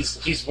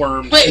 he's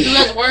worms. Wait, who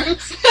has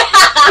worms?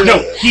 No,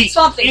 he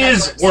Swamp Thing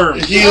is has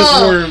worms. He is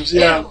worms.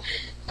 Yeah.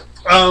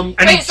 And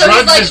Wait, he so drugs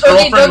he's like his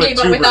Oogie girlfriend Boogie, with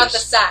but tubers. without the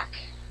sack.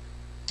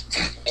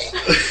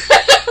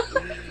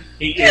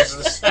 He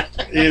is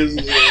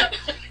the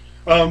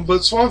But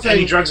Swamp Thing, and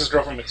he drugs his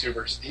girlfriend with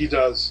tubers. he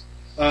does.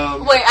 Wait,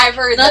 I've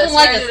heard Nothing this.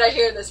 like Where this. did I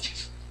hear this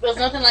before? There's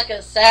nothing like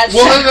a sad.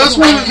 Well, that's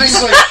one of the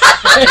things.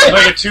 Like,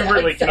 Like a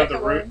tuber, like, you know, the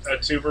root, a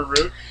tuber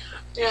root.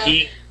 Yeah.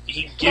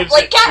 He gives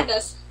like it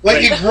Katniss.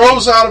 like he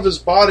grows out of his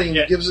body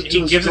and gives it to he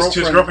his gives girlfriend. it to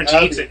his girlfriend. She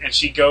Abby. eats it, and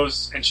she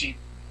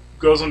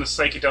goes on this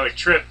psychedelic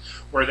trip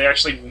where they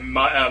actually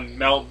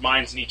meld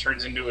minds, and he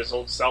turns into his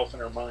old self in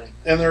her mind.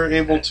 And they're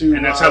able to.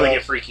 And that's how they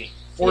get freaky.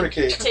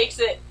 Fornicate. Takes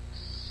it.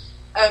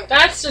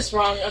 That's just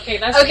wrong. Okay,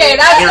 that's Okay, weird.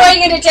 that's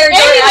going into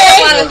territory I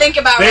don't want to think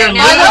about They're right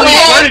now. literally in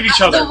Okay. front of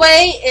each other. The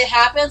way it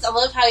happens, I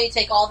love how you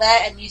take all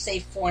that and you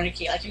say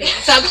fornicate. Like, you make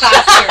it sound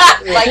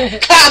classier.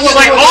 Like, Well,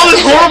 like all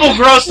this horrible,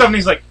 gross stuff, and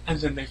he's like, and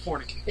then they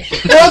fornicate.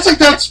 Well, I think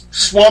that's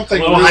Swamp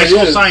Thing. Little really high school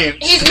is. science.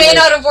 He's made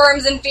out of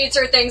worms and feeds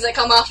her things that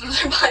come off of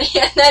their body,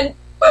 and then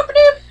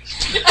boop-a-doop.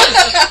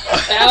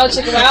 Wow,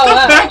 chicka, wow, The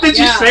wow. fact that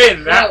you Yeah. say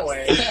it that Gross.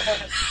 way.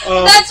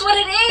 That's what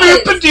it is.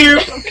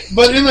 Boop-a-doop.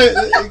 But in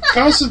the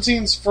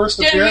Constantine's first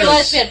didn't appearance,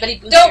 realize we had Betty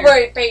Boop Don't here.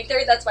 worry,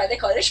 Peter. That's why they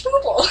call it a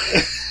spoople.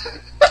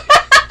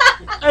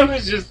 I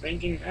was just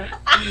thinking that.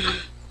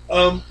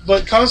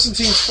 but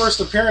Constantine's first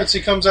appearance,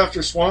 he comes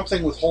after Swamp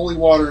Thing with holy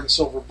water and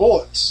silver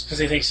bullets. Because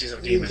he thinks he's a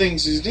He demon.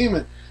 thinks he's a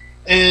demon,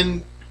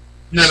 and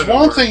None of it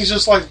Swamp works. Thing's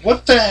just like,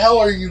 "What the hell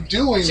are you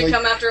doing?" Should Like,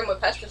 come after him with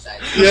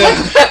pesticides.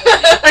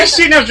 yeah, I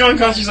see now John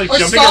Constantine's like Or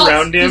jumping salt.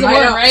 around him. He's a I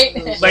worm, know.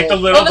 right? Like the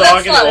little Oh, but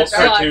dog that's in the old slugs,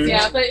 right? cartoons.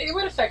 Yeah, but it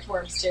would affect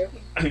worms too.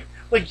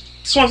 Like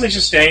Swamp Thing's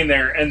just staying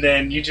there, and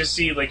then you just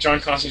see like John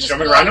Constantine's Just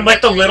jumping blowing around him,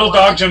 like the up little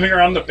everywhere. dog jumping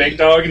around the big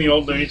dog in the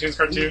old Looney Tunes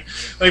cartoon.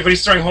 Like, but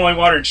he's throwing holy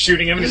water and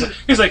shooting him, and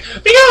he's like,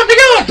 be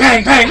gone,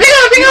 bang, bang, be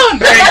gone,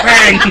 bang,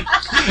 bang.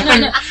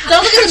 And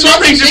Don't look at the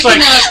Swamp Thing's just like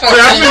Mickey Mouse grabs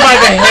cartoon. him by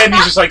the head, and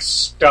he's just like,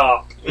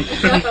 stop.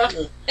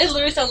 It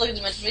literally sounds like a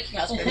Mickey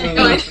Mouse cartoon.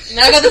 Mhm.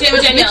 Now I got the Yeah, image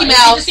of Danielle, Mickey he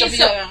Mouse. just needs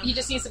to- He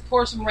just needs to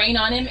pour some rain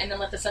on him and then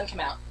let the sun come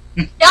out.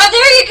 Yeah,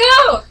 there you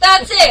go.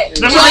 That's it.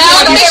 Number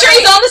Just one. make sure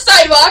he's on the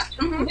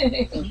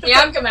sidewalk.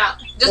 Yeah, come out.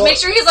 Just make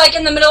sure he's like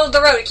in the middle of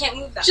the road. He can't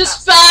move that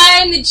Just fast.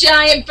 find the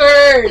giant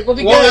bird. We'll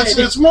be well, good.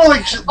 it's more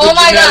like the Oh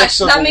my genetics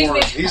gosh, of that a makes worm.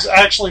 me- He's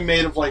actually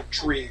made of like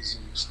trees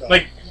and stuff.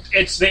 Like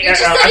it's the You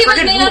just said I he was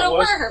forget made who out it of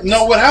was. worms.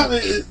 no, what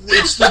happened?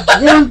 It's the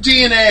worm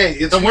DNA.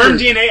 It's The worm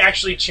weird. DNA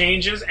actually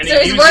changes, and So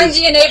it he's uses. worm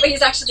DNA, but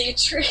he's actually a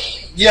tree.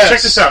 Yes.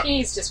 Check this out.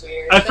 He's just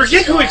weird. I That's forget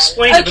just who odd.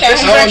 explained it, but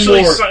this is Alan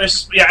actually Moore.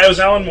 yeah, it was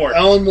Alan Moore.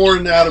 Alan Moore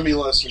anatomy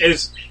lesson.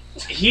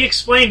 He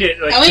explained it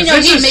like And we 'cause know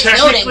this he is makes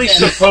technically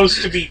buildings in.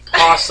 supposed to be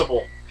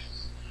possible.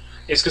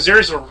 It's because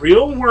there's a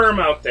real worm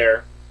out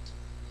there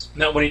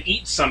that when it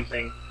eats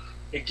something,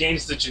 it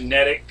gains the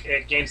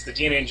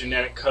DNA and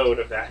genetic code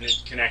of that, and it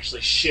can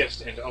actually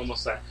shift into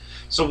almost that.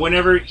 So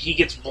whenever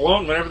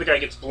the guy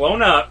gets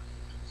blown up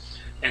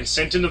and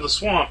sent into the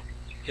swamp,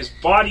 his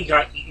body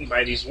got eaten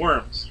by these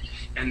worms,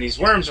 and these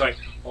worms are like,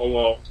 oh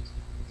well,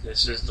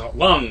 this is the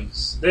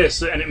lungs,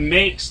 and it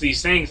makes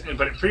these things,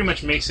 but it pretty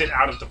much makes it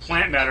out of the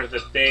plant matter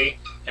that they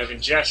have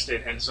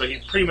ingested, and so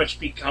he pretty much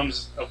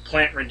becomes a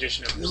plant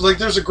rendition of himself. Like,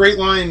 there's a great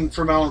line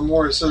from Alan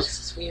Moore. It It's says,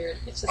 just weird.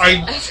 It's just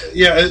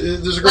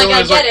there's a great Like, line. I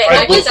It's get it. I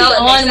I can built tell it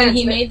on makes when sense,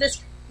 he but- made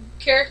this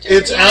character.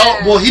 It's Yeah.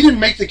 Al. Well, he didn't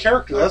make the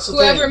character. That's the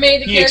Whoever thing.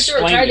 made the He character or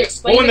explained tried to it.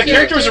 explain Well, when the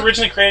character was character.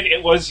 originally created,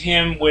 it was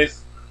him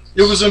with.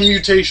 It was a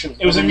mutation.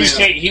 It was a of man.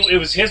 mutation. It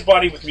was his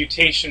body with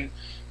mutation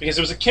because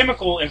there was a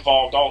chemical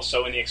involved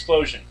also in the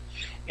explosion,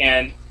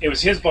 and it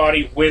was his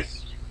body with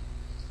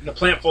the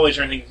plant foliage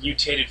and everything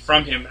mutated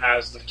from him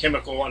as the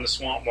chemical and the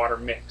swamp water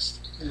mixed.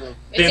 Yeah. It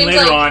Then seems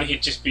later like- on,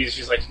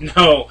 she's like,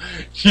 no,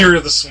 you're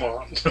the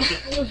swamp.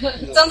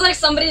 It sounds like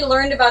somebody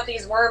learned about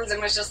these worms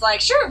and was just like,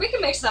 sure, we can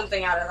make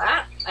something out of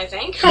that, I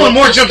think. Alan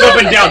Moore Let's jumped go up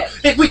and with down. it.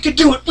 Hey, we could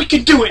do it. We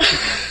can do it.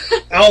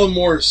 Alan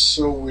Moore is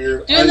so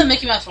weird. Doing the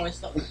Mickey Mouse voice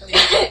though. We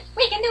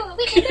can do it,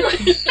 we can do it.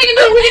 We can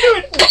do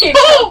it. We can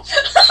do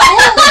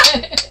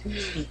it.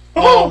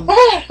 Oh,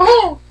 I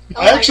Oh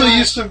my actually God.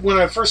 used to, when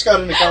I first got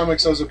into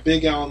comics, I was a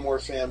big Alan Moore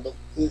fan, but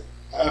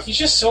He's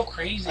just so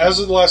crazy. As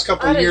of the last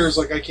couple of That years,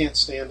 is- I can't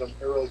stand him.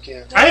 I really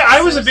can't.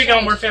 I was a big strange.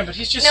 Alan Moore fan, but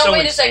he's just No, so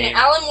wait insane. a second.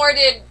 Alan Moore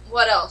did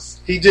what else?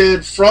 He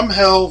did From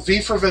Hell,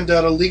 V for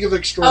Vendetta, League of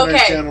Extraordinary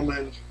Okay.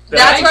 Gentlemen.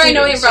 That's where I I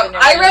know see him what from.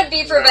 you're I saying. read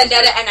V for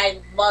Vendetta and I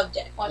loved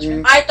it.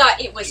 Mm. I thought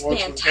it was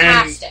Watchmen.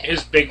 fantastic. And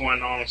his big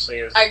one, honestly,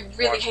 is I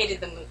really Watchmen.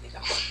 hated the movie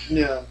though.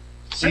 Yeah.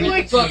 I read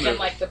like the book the- and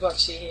like the book.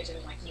 She hated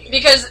and like me.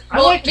 Because I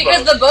liked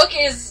both. the book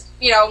is,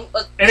 you know, a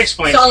It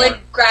explains solid more.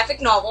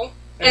 graphic novel.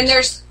 And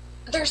Ex-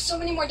 there's so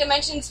many more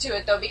dimensions to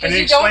it though, because And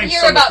it you don't explains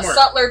hear so much about more.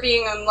 Sutler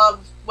being in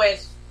love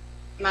with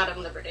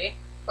Madame Liberty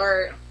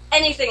or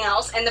anything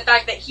else, and the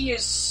fact that he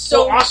is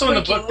so So also in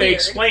the freaking book, they weird.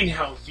 explain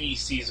how V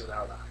sees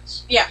without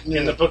eyes. Yeah.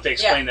 In the book, they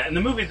explain that. In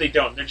the movie, they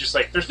don't. They're just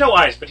like, there's no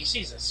eyes, but he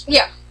sees us.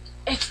 Yeah.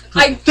 I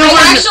There were no-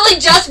 actually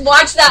just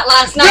watched that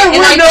last night, There and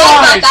were I no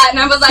thought eyes. about that, and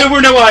I was like, There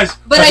were no eyes,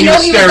 but I know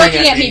he was staring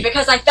looking at me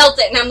because I felt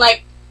it, and I'm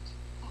like,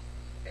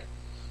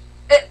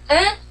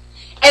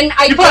 and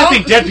I You don't probably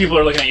think dead people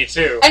are looking at you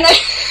too. and I.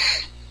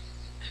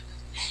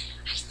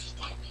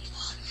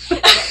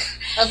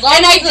 As long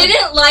And as I the-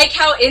 didn't like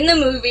how in the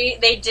movie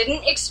they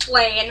didn't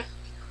explain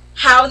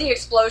how the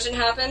explosion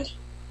happened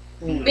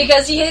Mm.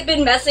 because he had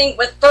been messing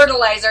with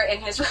fertilizer in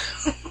his room.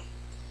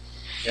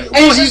 Yeah. And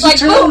Well, it's he's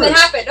just a like, boom, it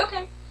terrorist. happened.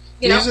 Okay.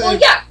 You know, He's a- well,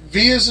 yeah,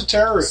 V is a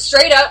terrorist.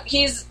 straight up,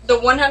 he's the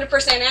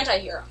 100%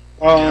 anti-hero.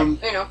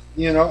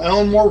 You know,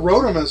 Alan Moore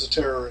wrote him as a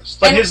terrorist.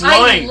 But and his I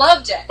line,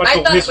 loved it. but I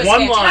the- thought his it was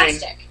one line-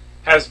 fantastic.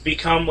 has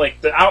become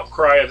like the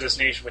outcry of this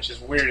nation, which is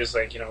weird. Is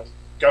like, you know,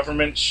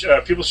 government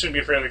people shouldn't be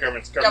afraid of the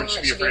government. Government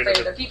should be afraid of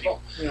their the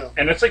people. Yeah.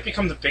 And it's like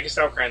become the biggest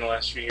outcry in the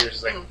last few years.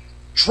 Is like Mm.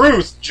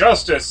 truth,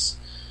 justice,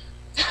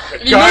 a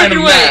You guy in moved a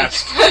your way.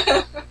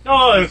 mask.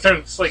 No,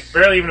 it's like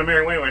barely even a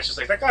Mary Wayne where it's just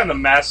like that guy in the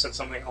mask said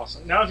something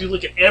awesome. Now, if you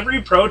look at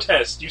every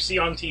protest you see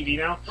on TV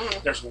now,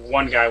 Mhm. there's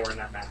one guy wearing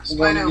that mask,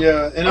 Well, know.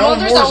 yeah, and Well, Alan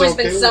there's Moore's always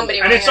okay been with somebody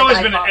it. And wearing it's always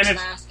a been- Guy Fawkes and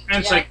it's- mask. and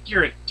it's Yeah. like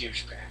you're a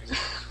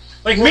douchebag.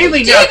 Like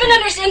mainly Do you now. even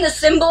understand the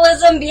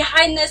symbolism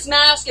behind this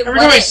mask? And Every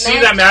what time I it see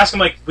meant? that mask, I'm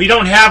like, we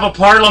don't have a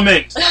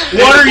parliament.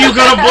 What are you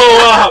gonna blow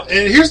up?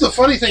 And here's the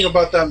funny thing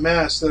about that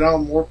mask that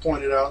Alan Moore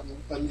pointed out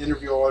in an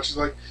interview I watched. He's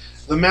like,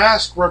 the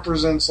mask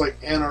represents like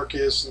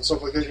anarchists and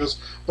stuff like that. He goes,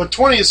 but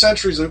 20th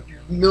Century is a $1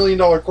 million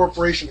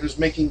corporation who's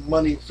making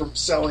money from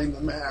selling the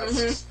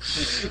masks.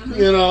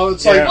 You know,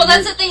 it's Yeah. like Well,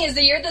 that's the thing is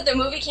the year that the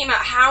movie came out,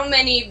 how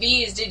many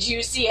V's did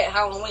you see at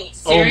Halloween?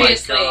 Oh my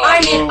Seriously. God. I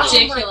mean, Oh. oh my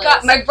Ridiculous.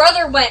 god, my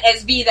brother went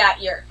as V that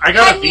year. I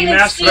got a Hadn't V even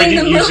mask, but I seen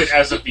didn't the use it movie.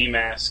 as a V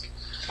mask.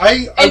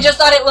 I And just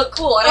thought it looked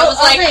cool. And I Oh, was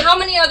like, okay. how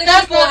many other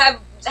That's people not-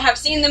 have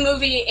seen the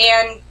movie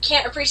and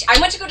can't appreciate? I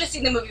went to go to see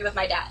the movie with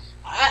my dad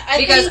I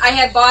because think, I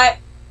had bought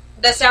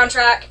the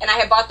soundtrack and I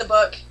had bought the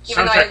book,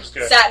 even though I Soundtrack was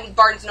good. sat in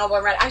Barnes & Noble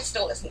and read it. I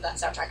still listen to that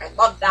soundtrack. I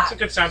love It's that. a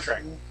good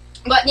soundtrack.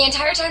 But the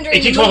entire time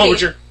during the 1812 movie,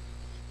 Overture.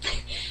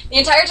 the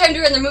entire time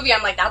during the movie,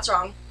 I'm like, that's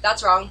wrong.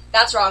 That's wrong.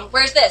 That's wrong.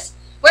 Where's this?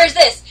 Where's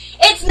this?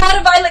 It's not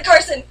a Violet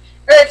Carson.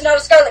 Or it's not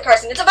a Scarlet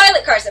Carson. It's a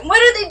Violet Carson.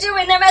 What are they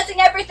doing? They're messing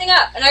everything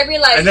up. And I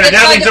realized And then they're Dad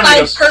trying leans to over and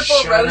find goes, purple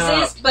 "Shut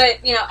roses. up."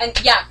 But, you know,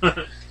 and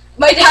yeah.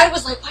 My dad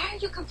was like, why are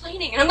you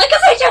complaining? And I'm like,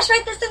 because I just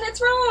read this and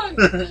it's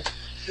wrong.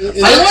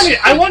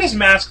 I want his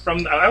mask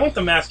from. I want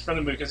the mask from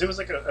the movie because it was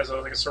like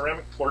a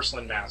ceramic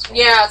porcelain mask.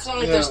 Yeah, it's not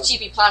like Yeah. those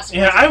cheapy plastic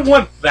Yeah, ones. I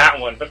want that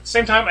one, but at the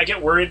same time, I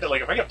get worried that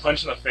like if I get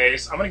punched in the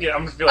face, I'm gonna be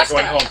like That's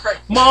going gonna home. hurt.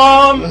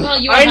 Mom,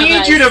 Well, you I won't have need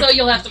eyes, you to so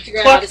you'll have to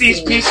figure out how pluck to these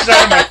see. pieces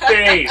out of my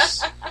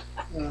face.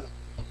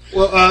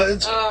 well,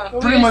 it's What were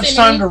pretty you much saying,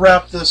 time Minnie? to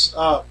wrap this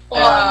up.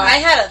 Well, I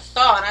had a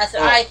thought. I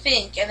said, Oh. I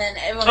think, and then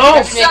everyone Oh,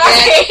 corrected me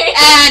again.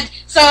 And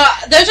so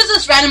there's just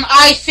this random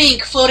I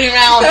think floating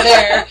around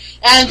there,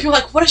 and people are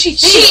like, what does she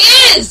think?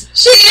 She is!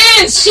 She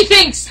is! She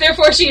thinks,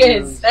 therefore she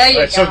is. There you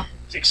Right, go. so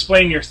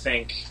explain your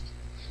think.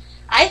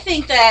 I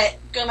think that,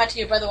 going back to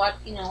your brother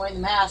wearing the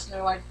mask, and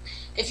everyone,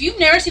 if you've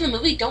never seen the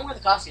movie, don't wear the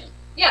costume.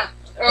 Yeah.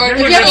 Or If if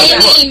you've you never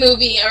haven't seen seen Any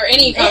movie or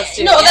any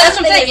costume. No, that's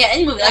what I'm Yeah. saying. Yeah,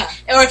 any movie. Like,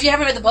 or if you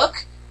haven't read the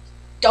book,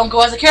 don't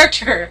go as a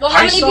character. Well, how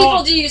I many saw-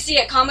 people do you see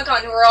at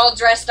Comic-Con who are all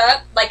dressed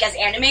up, like, as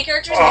anime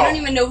characters? Oh. I don't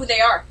even know who they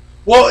are.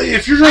 Well,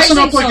 if you're dressing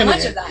I've up seen like so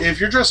much of that. if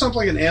you're dressed up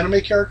like an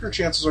anime character,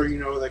 chances are you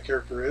know who that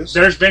character is.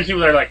 There's been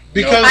people that are like,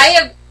 Because- I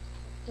have,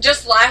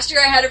 just last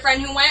year I had a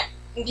friend who went,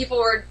 and people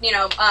were, you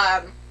know,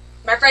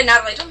 my friend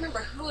Natalie, I don't remember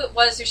who it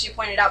was who she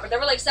pointed out, but there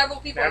were like several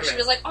people, and she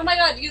was like, oh my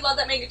god, you love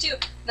that manga too.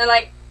 And they're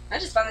like, I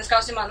just found this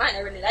costume online, I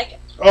really like it.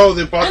 Oh,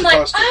 they bought I'm the like,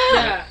 costume.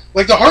 Yeah.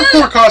 Like the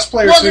hardcore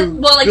cosplayers Well, who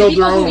like the build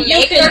people their who own. make You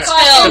their can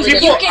costumes, tell. you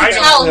People- can I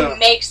know- tell yeah. who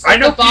makes I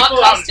know The bot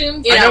people out.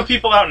 costume? Yeah. I know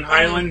people out in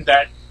Highland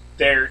that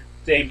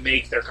they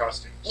make their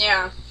costumes.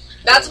 Yeah.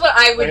 That's what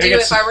I would Like, I do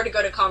get if I were to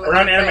go to Comic-Con.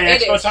 Around Anime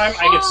but it Expo is time,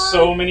 I get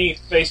so fun. many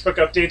Facebook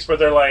updates where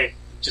they're like,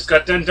 "Just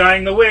got done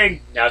dyeing the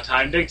wig. Now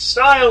time to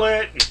style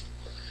it."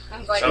 I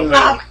was like, So oh then-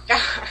 my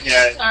gosh.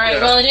 Yeah. Alright,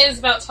 yeah. well, it is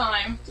about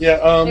time. Yeah,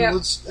 Yeah.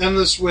 let's end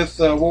this with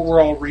what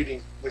we're all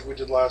reading, like we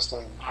did last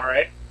time. All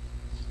right.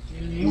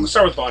 We'll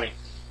start with Bonnie.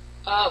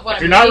 What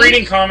If you're not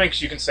reading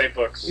comics, you can say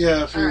books.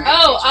 Yeah. If you're,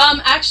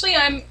 Actually,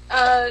 I'm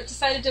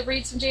decided to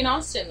read some Jane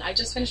Austen. I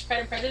just finished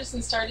Pride and Prejudice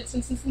and started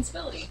Sense and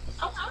Sensibility.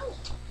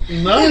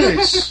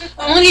 nice.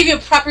 I'm going to give you a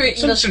proper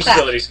Some English clap.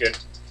 sensibility's good.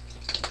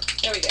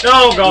 There we go.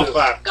 No, golf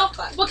clap. Golf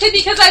clap. Well,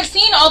 because I've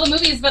seen all the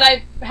movies, but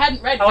I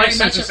hadn't read I like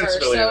very much Sense of and her.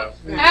 Sensibility, So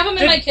though. I have them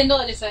in my Kindle.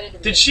 I decided to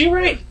read.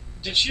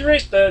 Did she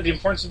write the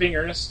Importance of Being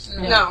Earnest?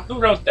 No. Who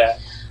wrote that?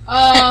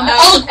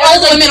 All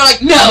the women are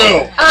like, no!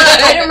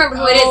 I don't remember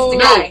who it is. It's the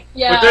guy.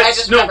 Yeah, But I that's,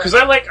 just no, remember. because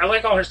I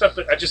like all her stuff,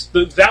 but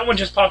that one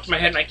just popped in my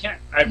head, and I can't.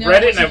 I've No,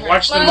 read it it and I've wasn't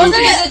watched the her. movie.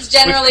 Wasn't it? It's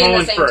generally in the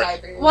Colin same Firth. time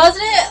period.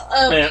 Wasn't it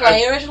a Man,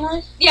 play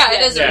originally? Yeah,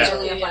 it is Yeah.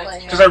 originally a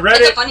play. Because I read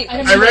It's it, a funny play. I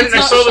I read it, and I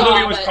It's saw not the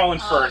movie Shaw, with but, Colin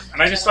Firth,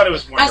 and I just thought it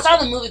was I wonderful. saw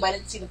the movie, but I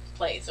didn't see the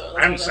play. So it was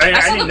I'm one of those- saying- I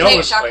I saw didn't the know play it of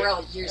was play.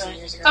 Chaparral years and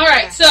years ago. All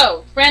right,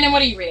 so Brandon,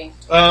 what are you reading?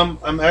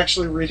 I'm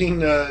actually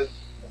reading a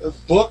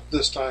book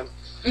this time.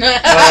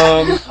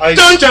 Dun,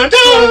 dun, dun!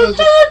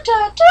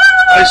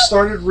 I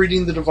started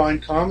reading the Divine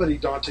Comedy,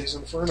 Dante's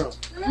Inferno.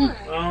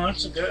 Oh,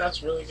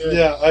 that's really good.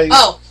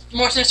 Yeah,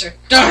 more sinister.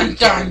 Dun,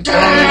 dun,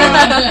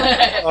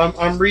 dun.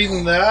 I'm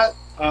reading that.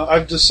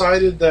 I've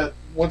decided that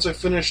once I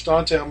finish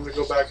Dante, I'm going to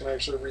go back and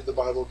actually read the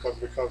Bible cover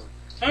to cover.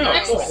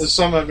 Oh, cool. It's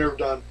something I've never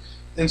done.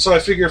 And so I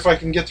figure if I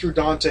can get through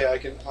Dante,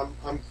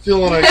 I'm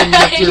feeling I can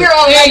get through. You're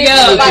all There you ready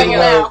go. for the There you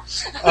Bible go.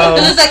 now.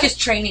 This is like his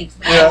training.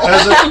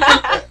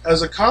 Yeah,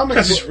 as a comic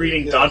Because he's book-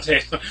 reading yeah.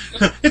 Dante.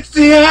 It's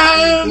the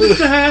eye of the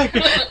tiger.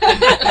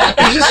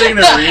 He's just sitting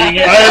there reading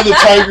it. I have the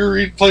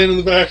tiger playing in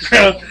the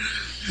background.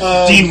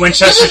 Dean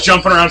Winchester's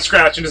jumping around,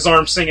 scratching his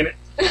arm, singing it.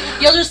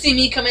 You'll just see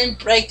me come in,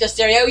 break the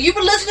stereo. You've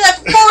been listening to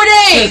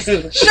that for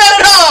 4 days. Shut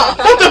it off.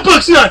 But the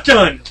book's not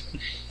done.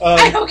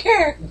 I don't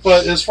care.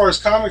 But as far as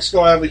comics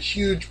go, I have a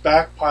huge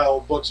back pile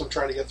of books I'm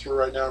trying to get through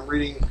right now. I'm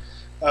reading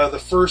the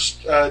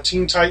first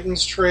Teen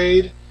Titans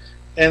trade,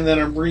 and then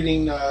I'm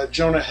reading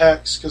Jonah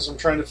Hex because I'm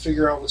trying to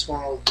figure out what's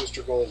going on with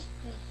Booster Gold.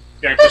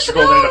 Yeah, Mr.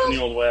 Gold ended up in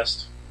the Old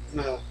West.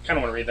 No, Kind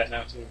of want to read that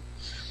now, too.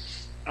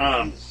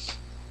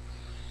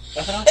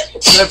 Nothing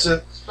else? that's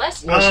it.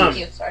 Bless Bless Um,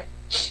 you. Sorry.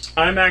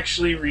 I'm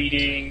actually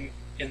reading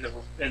in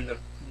the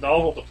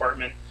novel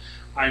department.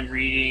 I'm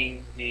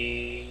reading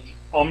the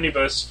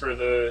omnibus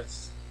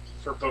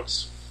for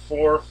books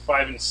 4,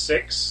 5, and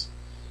 6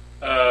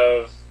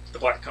 of The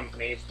Black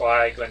Company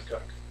by Glenn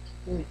Cook.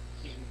 Mm.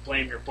 You can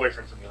blame your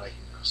boyfriend for me liking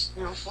those.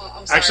 Oh, well,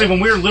 I'm sorry. Actually, when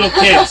we were little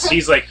kids,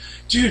 he's like,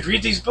 "Dude,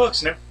 read these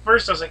books." And at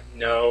first, I was like,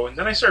 "No." And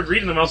then I started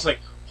reading them. I was like,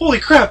 "Holy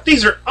crap,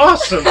 these are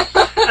awesome!"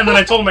 And then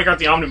I told him I got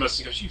the omnibus.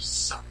 He goes, "You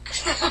suck."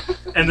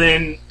 And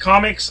then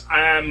comics,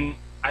 I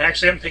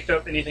actually haven't picked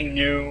up anything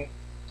new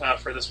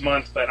for this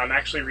month, but I'm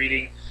actually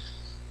reading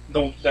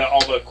all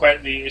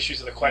the issues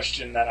of the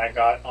question that I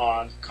got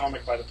on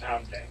Comic by the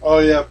Pound Day. Oh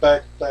yeah,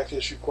 back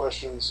issue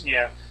questions.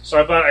 Yeah, so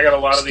I got a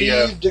lot of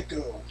Steve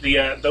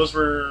Ditko. those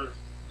were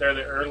they're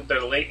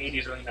the late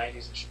 '80s, early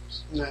 '90s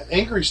issues.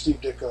 Angry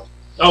Steve Ditko.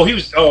 Oh,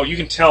 you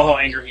can tell how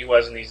angry he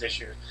was in these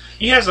issues.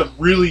 He has a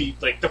really,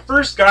 the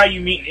first guy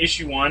you meet in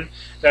issue 1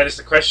 that is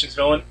the questions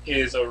villain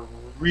is a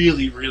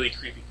really, really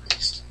creepy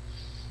priest.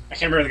 I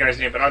can't remember the guy's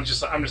name, but I'm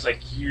just like,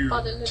 you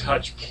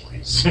touch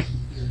boys. It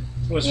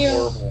was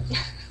horrible.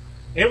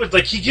 It was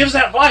like, he gives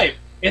that vibe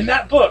in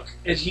that book,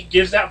 and he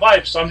gives that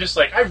vibe, so I'm just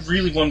like, I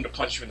really wanted to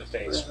punch you in the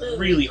face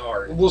really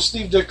hard. Well,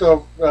 Steve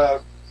Ditko,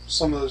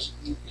 some of those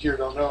here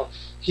don't know,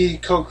 he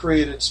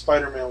co-created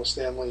Spider-Man with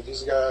Stan Lee.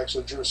 He's the guy who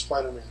actually drew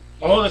Spider-Man.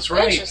 Oh, that's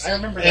right. I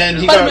remember that. And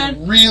he Spider-Man.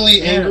 got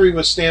really angry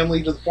with Stan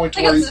Lee to the point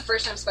I where guess this is the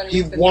first time Spider-Man's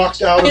he been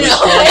walked mentioned. out of his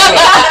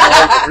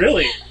I contract.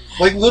 Really?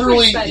 Like,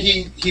 literally,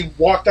 Pretty he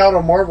walked out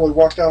on Marvel. He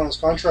walked out on his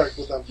contract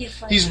with them.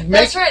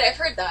 That's right, I've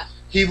heard that.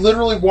 He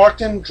literally walked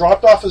in,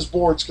 dropped off his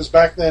boards, because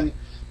back then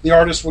the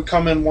artist would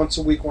come in once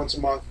a week, once a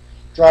month,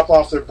 drop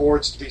off their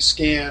boards to be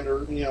scanned,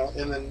 or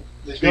and then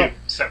they'd go.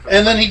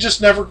 And then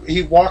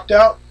he walked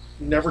out,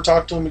 never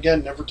talked to him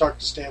again, never talked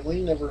to Stan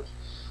Lee, never.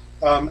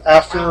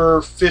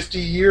 After 50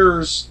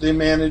 years, they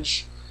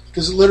managed,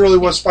 because it literally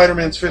was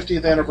Spider-Man's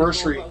 50th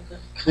anniversary,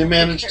 they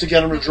managed to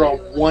get him to draw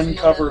one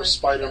cover of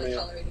Spider-Man.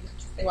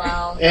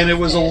 Wow. And it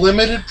was a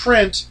limited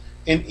print,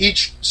 and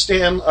each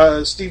Steve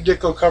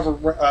Ditko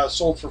cover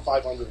sold for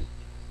 $500.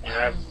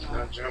 Yeah,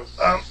 not a joke.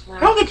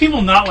 How can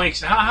people not like?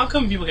 How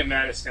come people get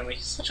mad at Stanley?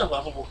 He's such a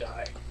lovable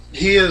guy.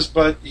 He is,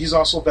 but he's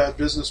also a bad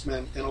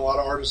businessman, and a lot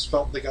of artists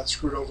felt they got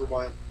screwed over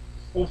by him.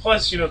 Well,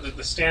 plus,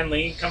 the Stan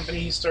Lee company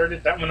he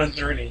started, that went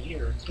under in a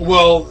year.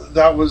 Well,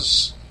 that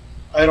was...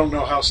 I don't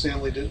know how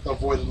Stan Lee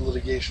avoided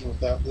litigation with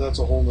that, but that's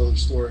a whole other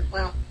story.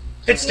 Well,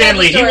 It's Stan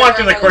Lee. He walked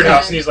in the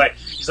courthouse and he's like,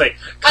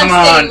 "Come I'm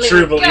on, Stan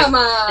true Lee. believers." Come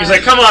on. He's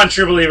like, "Come on,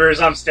 true believers.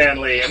 I'm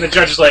Stan Lee," and the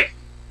judge is like,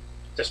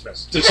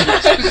 "Dismissed."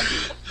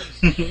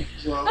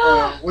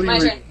 Well, what do my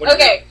you turn. read?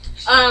 Okay,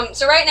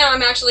 so right now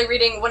I'm actually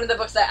reading one of the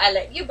books that I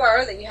let you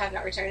borrow that you have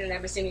not returned, and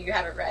I'm assuming you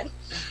haven't read.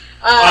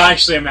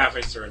 Actually, I'm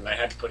halfway through and I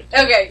had to put it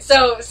down. Okay,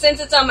 so since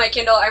it's on my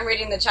Kindle, I'm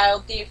reading The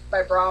Child Thief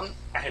by Brom.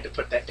 I had to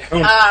put that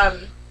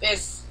down.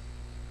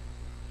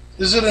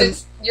 Is it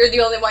Since you're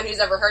the only one who's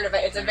ever heard of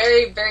it, it's a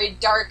very, very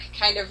dark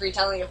kind of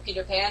retelling of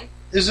Peter Pan.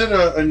 Is it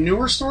a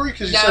newer story?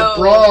 Because you No.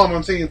 said Bram.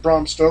 I'm thinking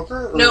Bram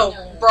Stoker. Or? No,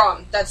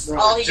 Bram. That's Bram.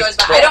 all he goes Just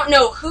by. Bram. I don't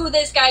know who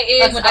this guy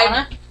is. Like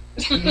Madonna?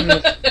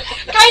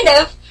 Kind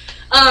of.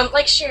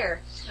 Like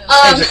Cher.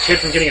 Saves a kid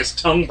from getting his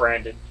tongue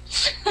branded.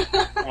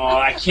 Oh,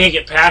 I can't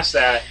get past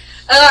that.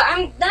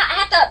 I'm not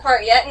at that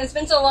part yet, and it's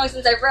been so long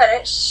since I've read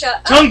it. Shut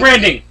up. Tongue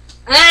branding!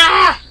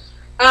 Ah!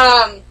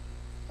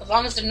 As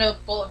long as there are no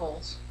bullet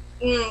holes.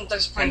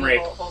 There's plenty And of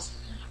rape. bullet holes.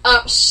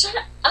 Shut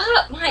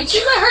up, Mike.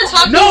 You let her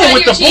talk No, about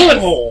with your the bullet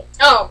jeans. hole!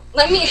 Oh,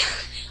 let me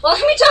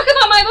talk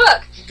about my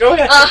book. Go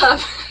ahead. Um,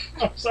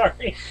 I'm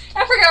sorry.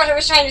 I forgot what I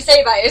was trying to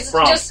say by it. It's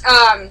Bram. just,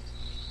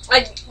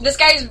 this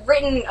guy's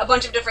written a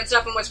bunch of different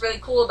stuff, and what's really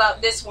cool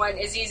about this one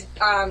is he's,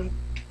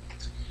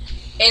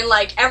 in,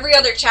 like, every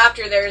other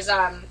chapter there's,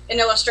 an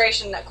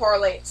illustration that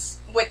correlates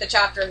with the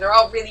chapter, and they're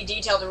all really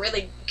detailed and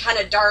really kind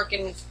of dark,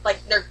 and,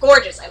 like, they're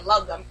gorgeous. I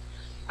love them.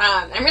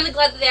 I'm really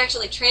glad that they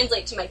actually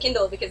translate to my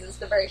Kindle, because it's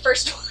the very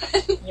first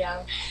one.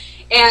 Yeah.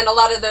 And a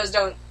lot of those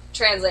don't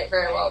translate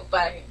very well,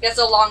 but it's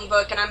a long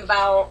book, and I'm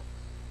about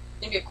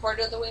maybe a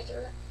quarter of the way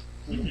through it.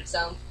 Mm-hmm.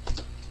 So,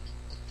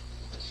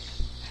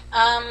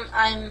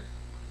 I'm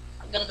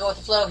gonna go with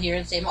the flow here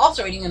and say I'm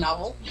also reading a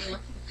novel.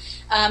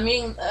 I'm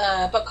reading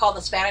a book called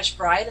The Spanish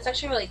Bride. It's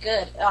actually really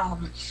good.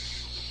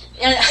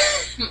 And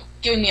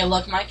giving me a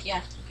look, Mike.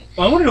 Yeah.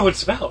 Well, I want to know what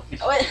it's about.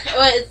 Tell me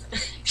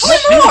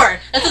more.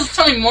 That's just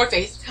tell me more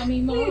face. Tell me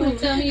more.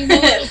 Tell me more.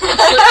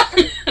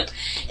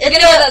 I'm gonna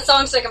get that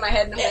song stuck in my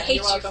head, and I'm gonna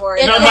hate you for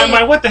it. No,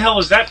 my what the hell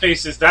is that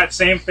face is that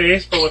same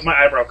face, but with my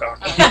eyebrow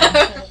cocked.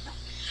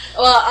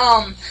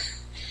 Well,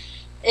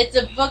 it's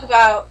a book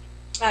about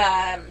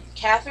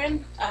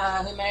Catherine,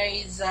 who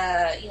marries,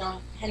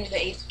 Henry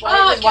VIII's wife.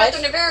 Oh, his wife.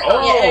 Catherine of Aragon.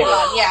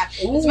 Oh.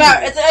 Yeah. Ooh.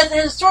 It's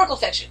a historical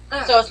fiction,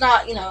 so it's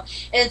not,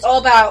 it's all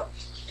about.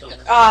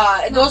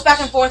 It goes back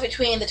and forth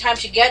between the time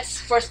she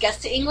first gets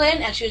to England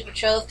and she was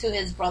betrothed to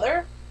his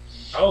brother,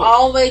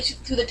 all the way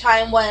to the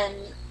time when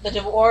the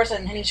divorce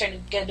and Henry's trying to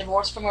get a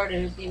divorce from her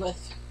to be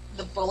with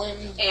the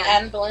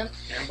Anne Boleyn.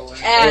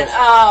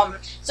 And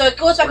so it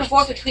goes back and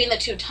forth between the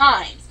two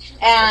times,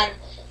 and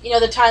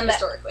the time that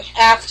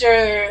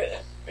after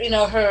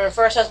her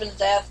first husband's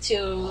death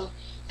to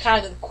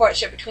kind of the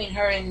courtship between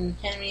her and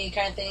Henry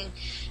kind of thing,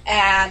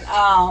 and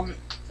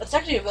it's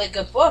actually a really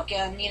good book,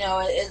 and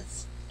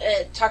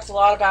it talks a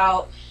lot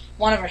about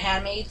one of her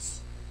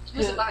handmaids.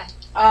 Who's it by?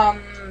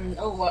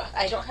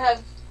 I don't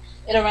have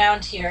it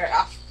around here,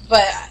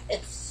 but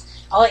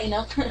I'll let you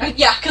know.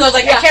 Yeah, because I was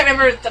like, I can't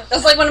remember.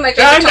 That's like one of my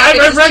favorite topics.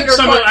 I've read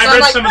some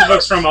of the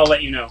books from I'll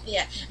Let You Know.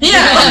 Yeah. Great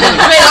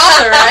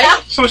author,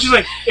 right? So she's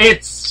like,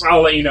 it's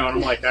I'll Let You Know, and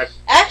I'm like, I've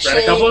actually,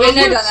 read a couple of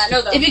those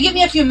books. If you give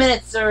me a few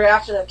minutes or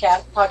after the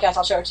podcast,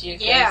 I'll show it to you.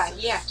 Yeah,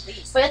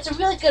 please. But it's a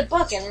really good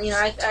book, and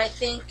I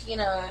think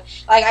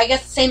I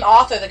guess the same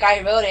author, the guy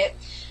who wrote it,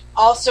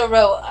 also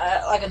wrote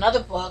another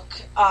book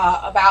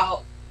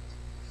about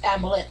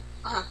Anne Boleyn.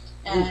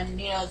 And,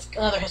 it's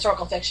another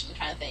historical fiction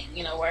kind of thing,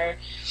 where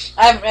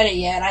I haven't read it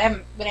yet. I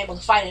haven't been able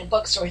to find it in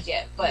bookstores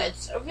yet, but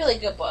it's a really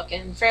good book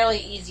and fairly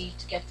easy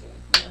to get through.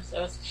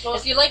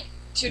 If you like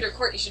Tudor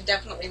Court, you should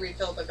definitely read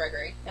Philippa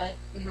Gregory. Really?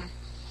 Mm-hmm.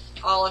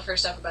 All of her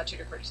stuff about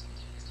Tudor Court is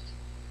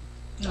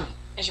fantastic.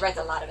 And she writes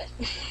a lot of it.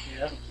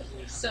 Yeah.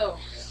 So,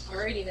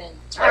 alrighty then.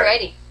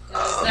 Alrighty.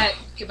 Is that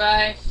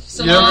goodbye?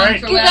 So Yeah, long right.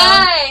 for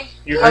Goodbye!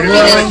 You heard it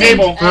on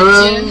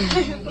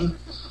the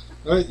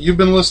table. You've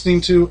been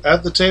listening to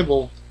At the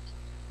Table.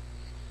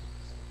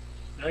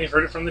 No, you've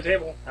heard it from the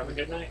table. Have a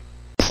good night.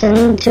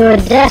 Listen to a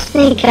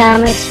Destiny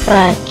Comics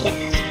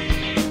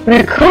podcast,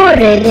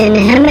 recorded in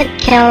Hemet,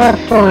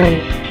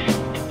 California.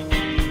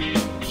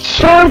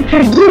 Show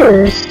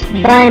produced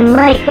by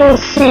Michael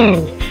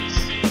Sanders.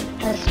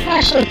 A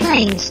special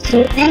thanks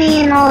to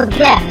any and all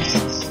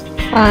guests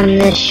on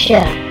this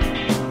show.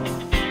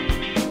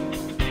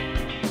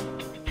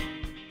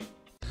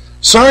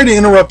 Sorry to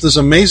interrupt this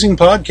amazing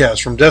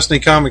podcast from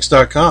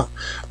DestinyComics.com,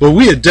 but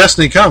we at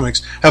Destiny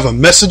Comics have a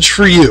message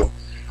for you.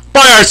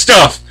 Buy our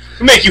stuff!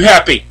 It'll make you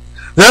happy!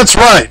 That's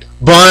right.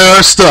 Buy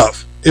our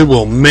stuff. It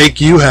will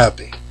make you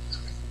happy.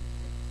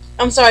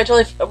 I'm sorry, I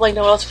totally blanked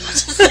on what else I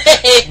was supposed to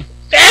say.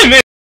 Damn it!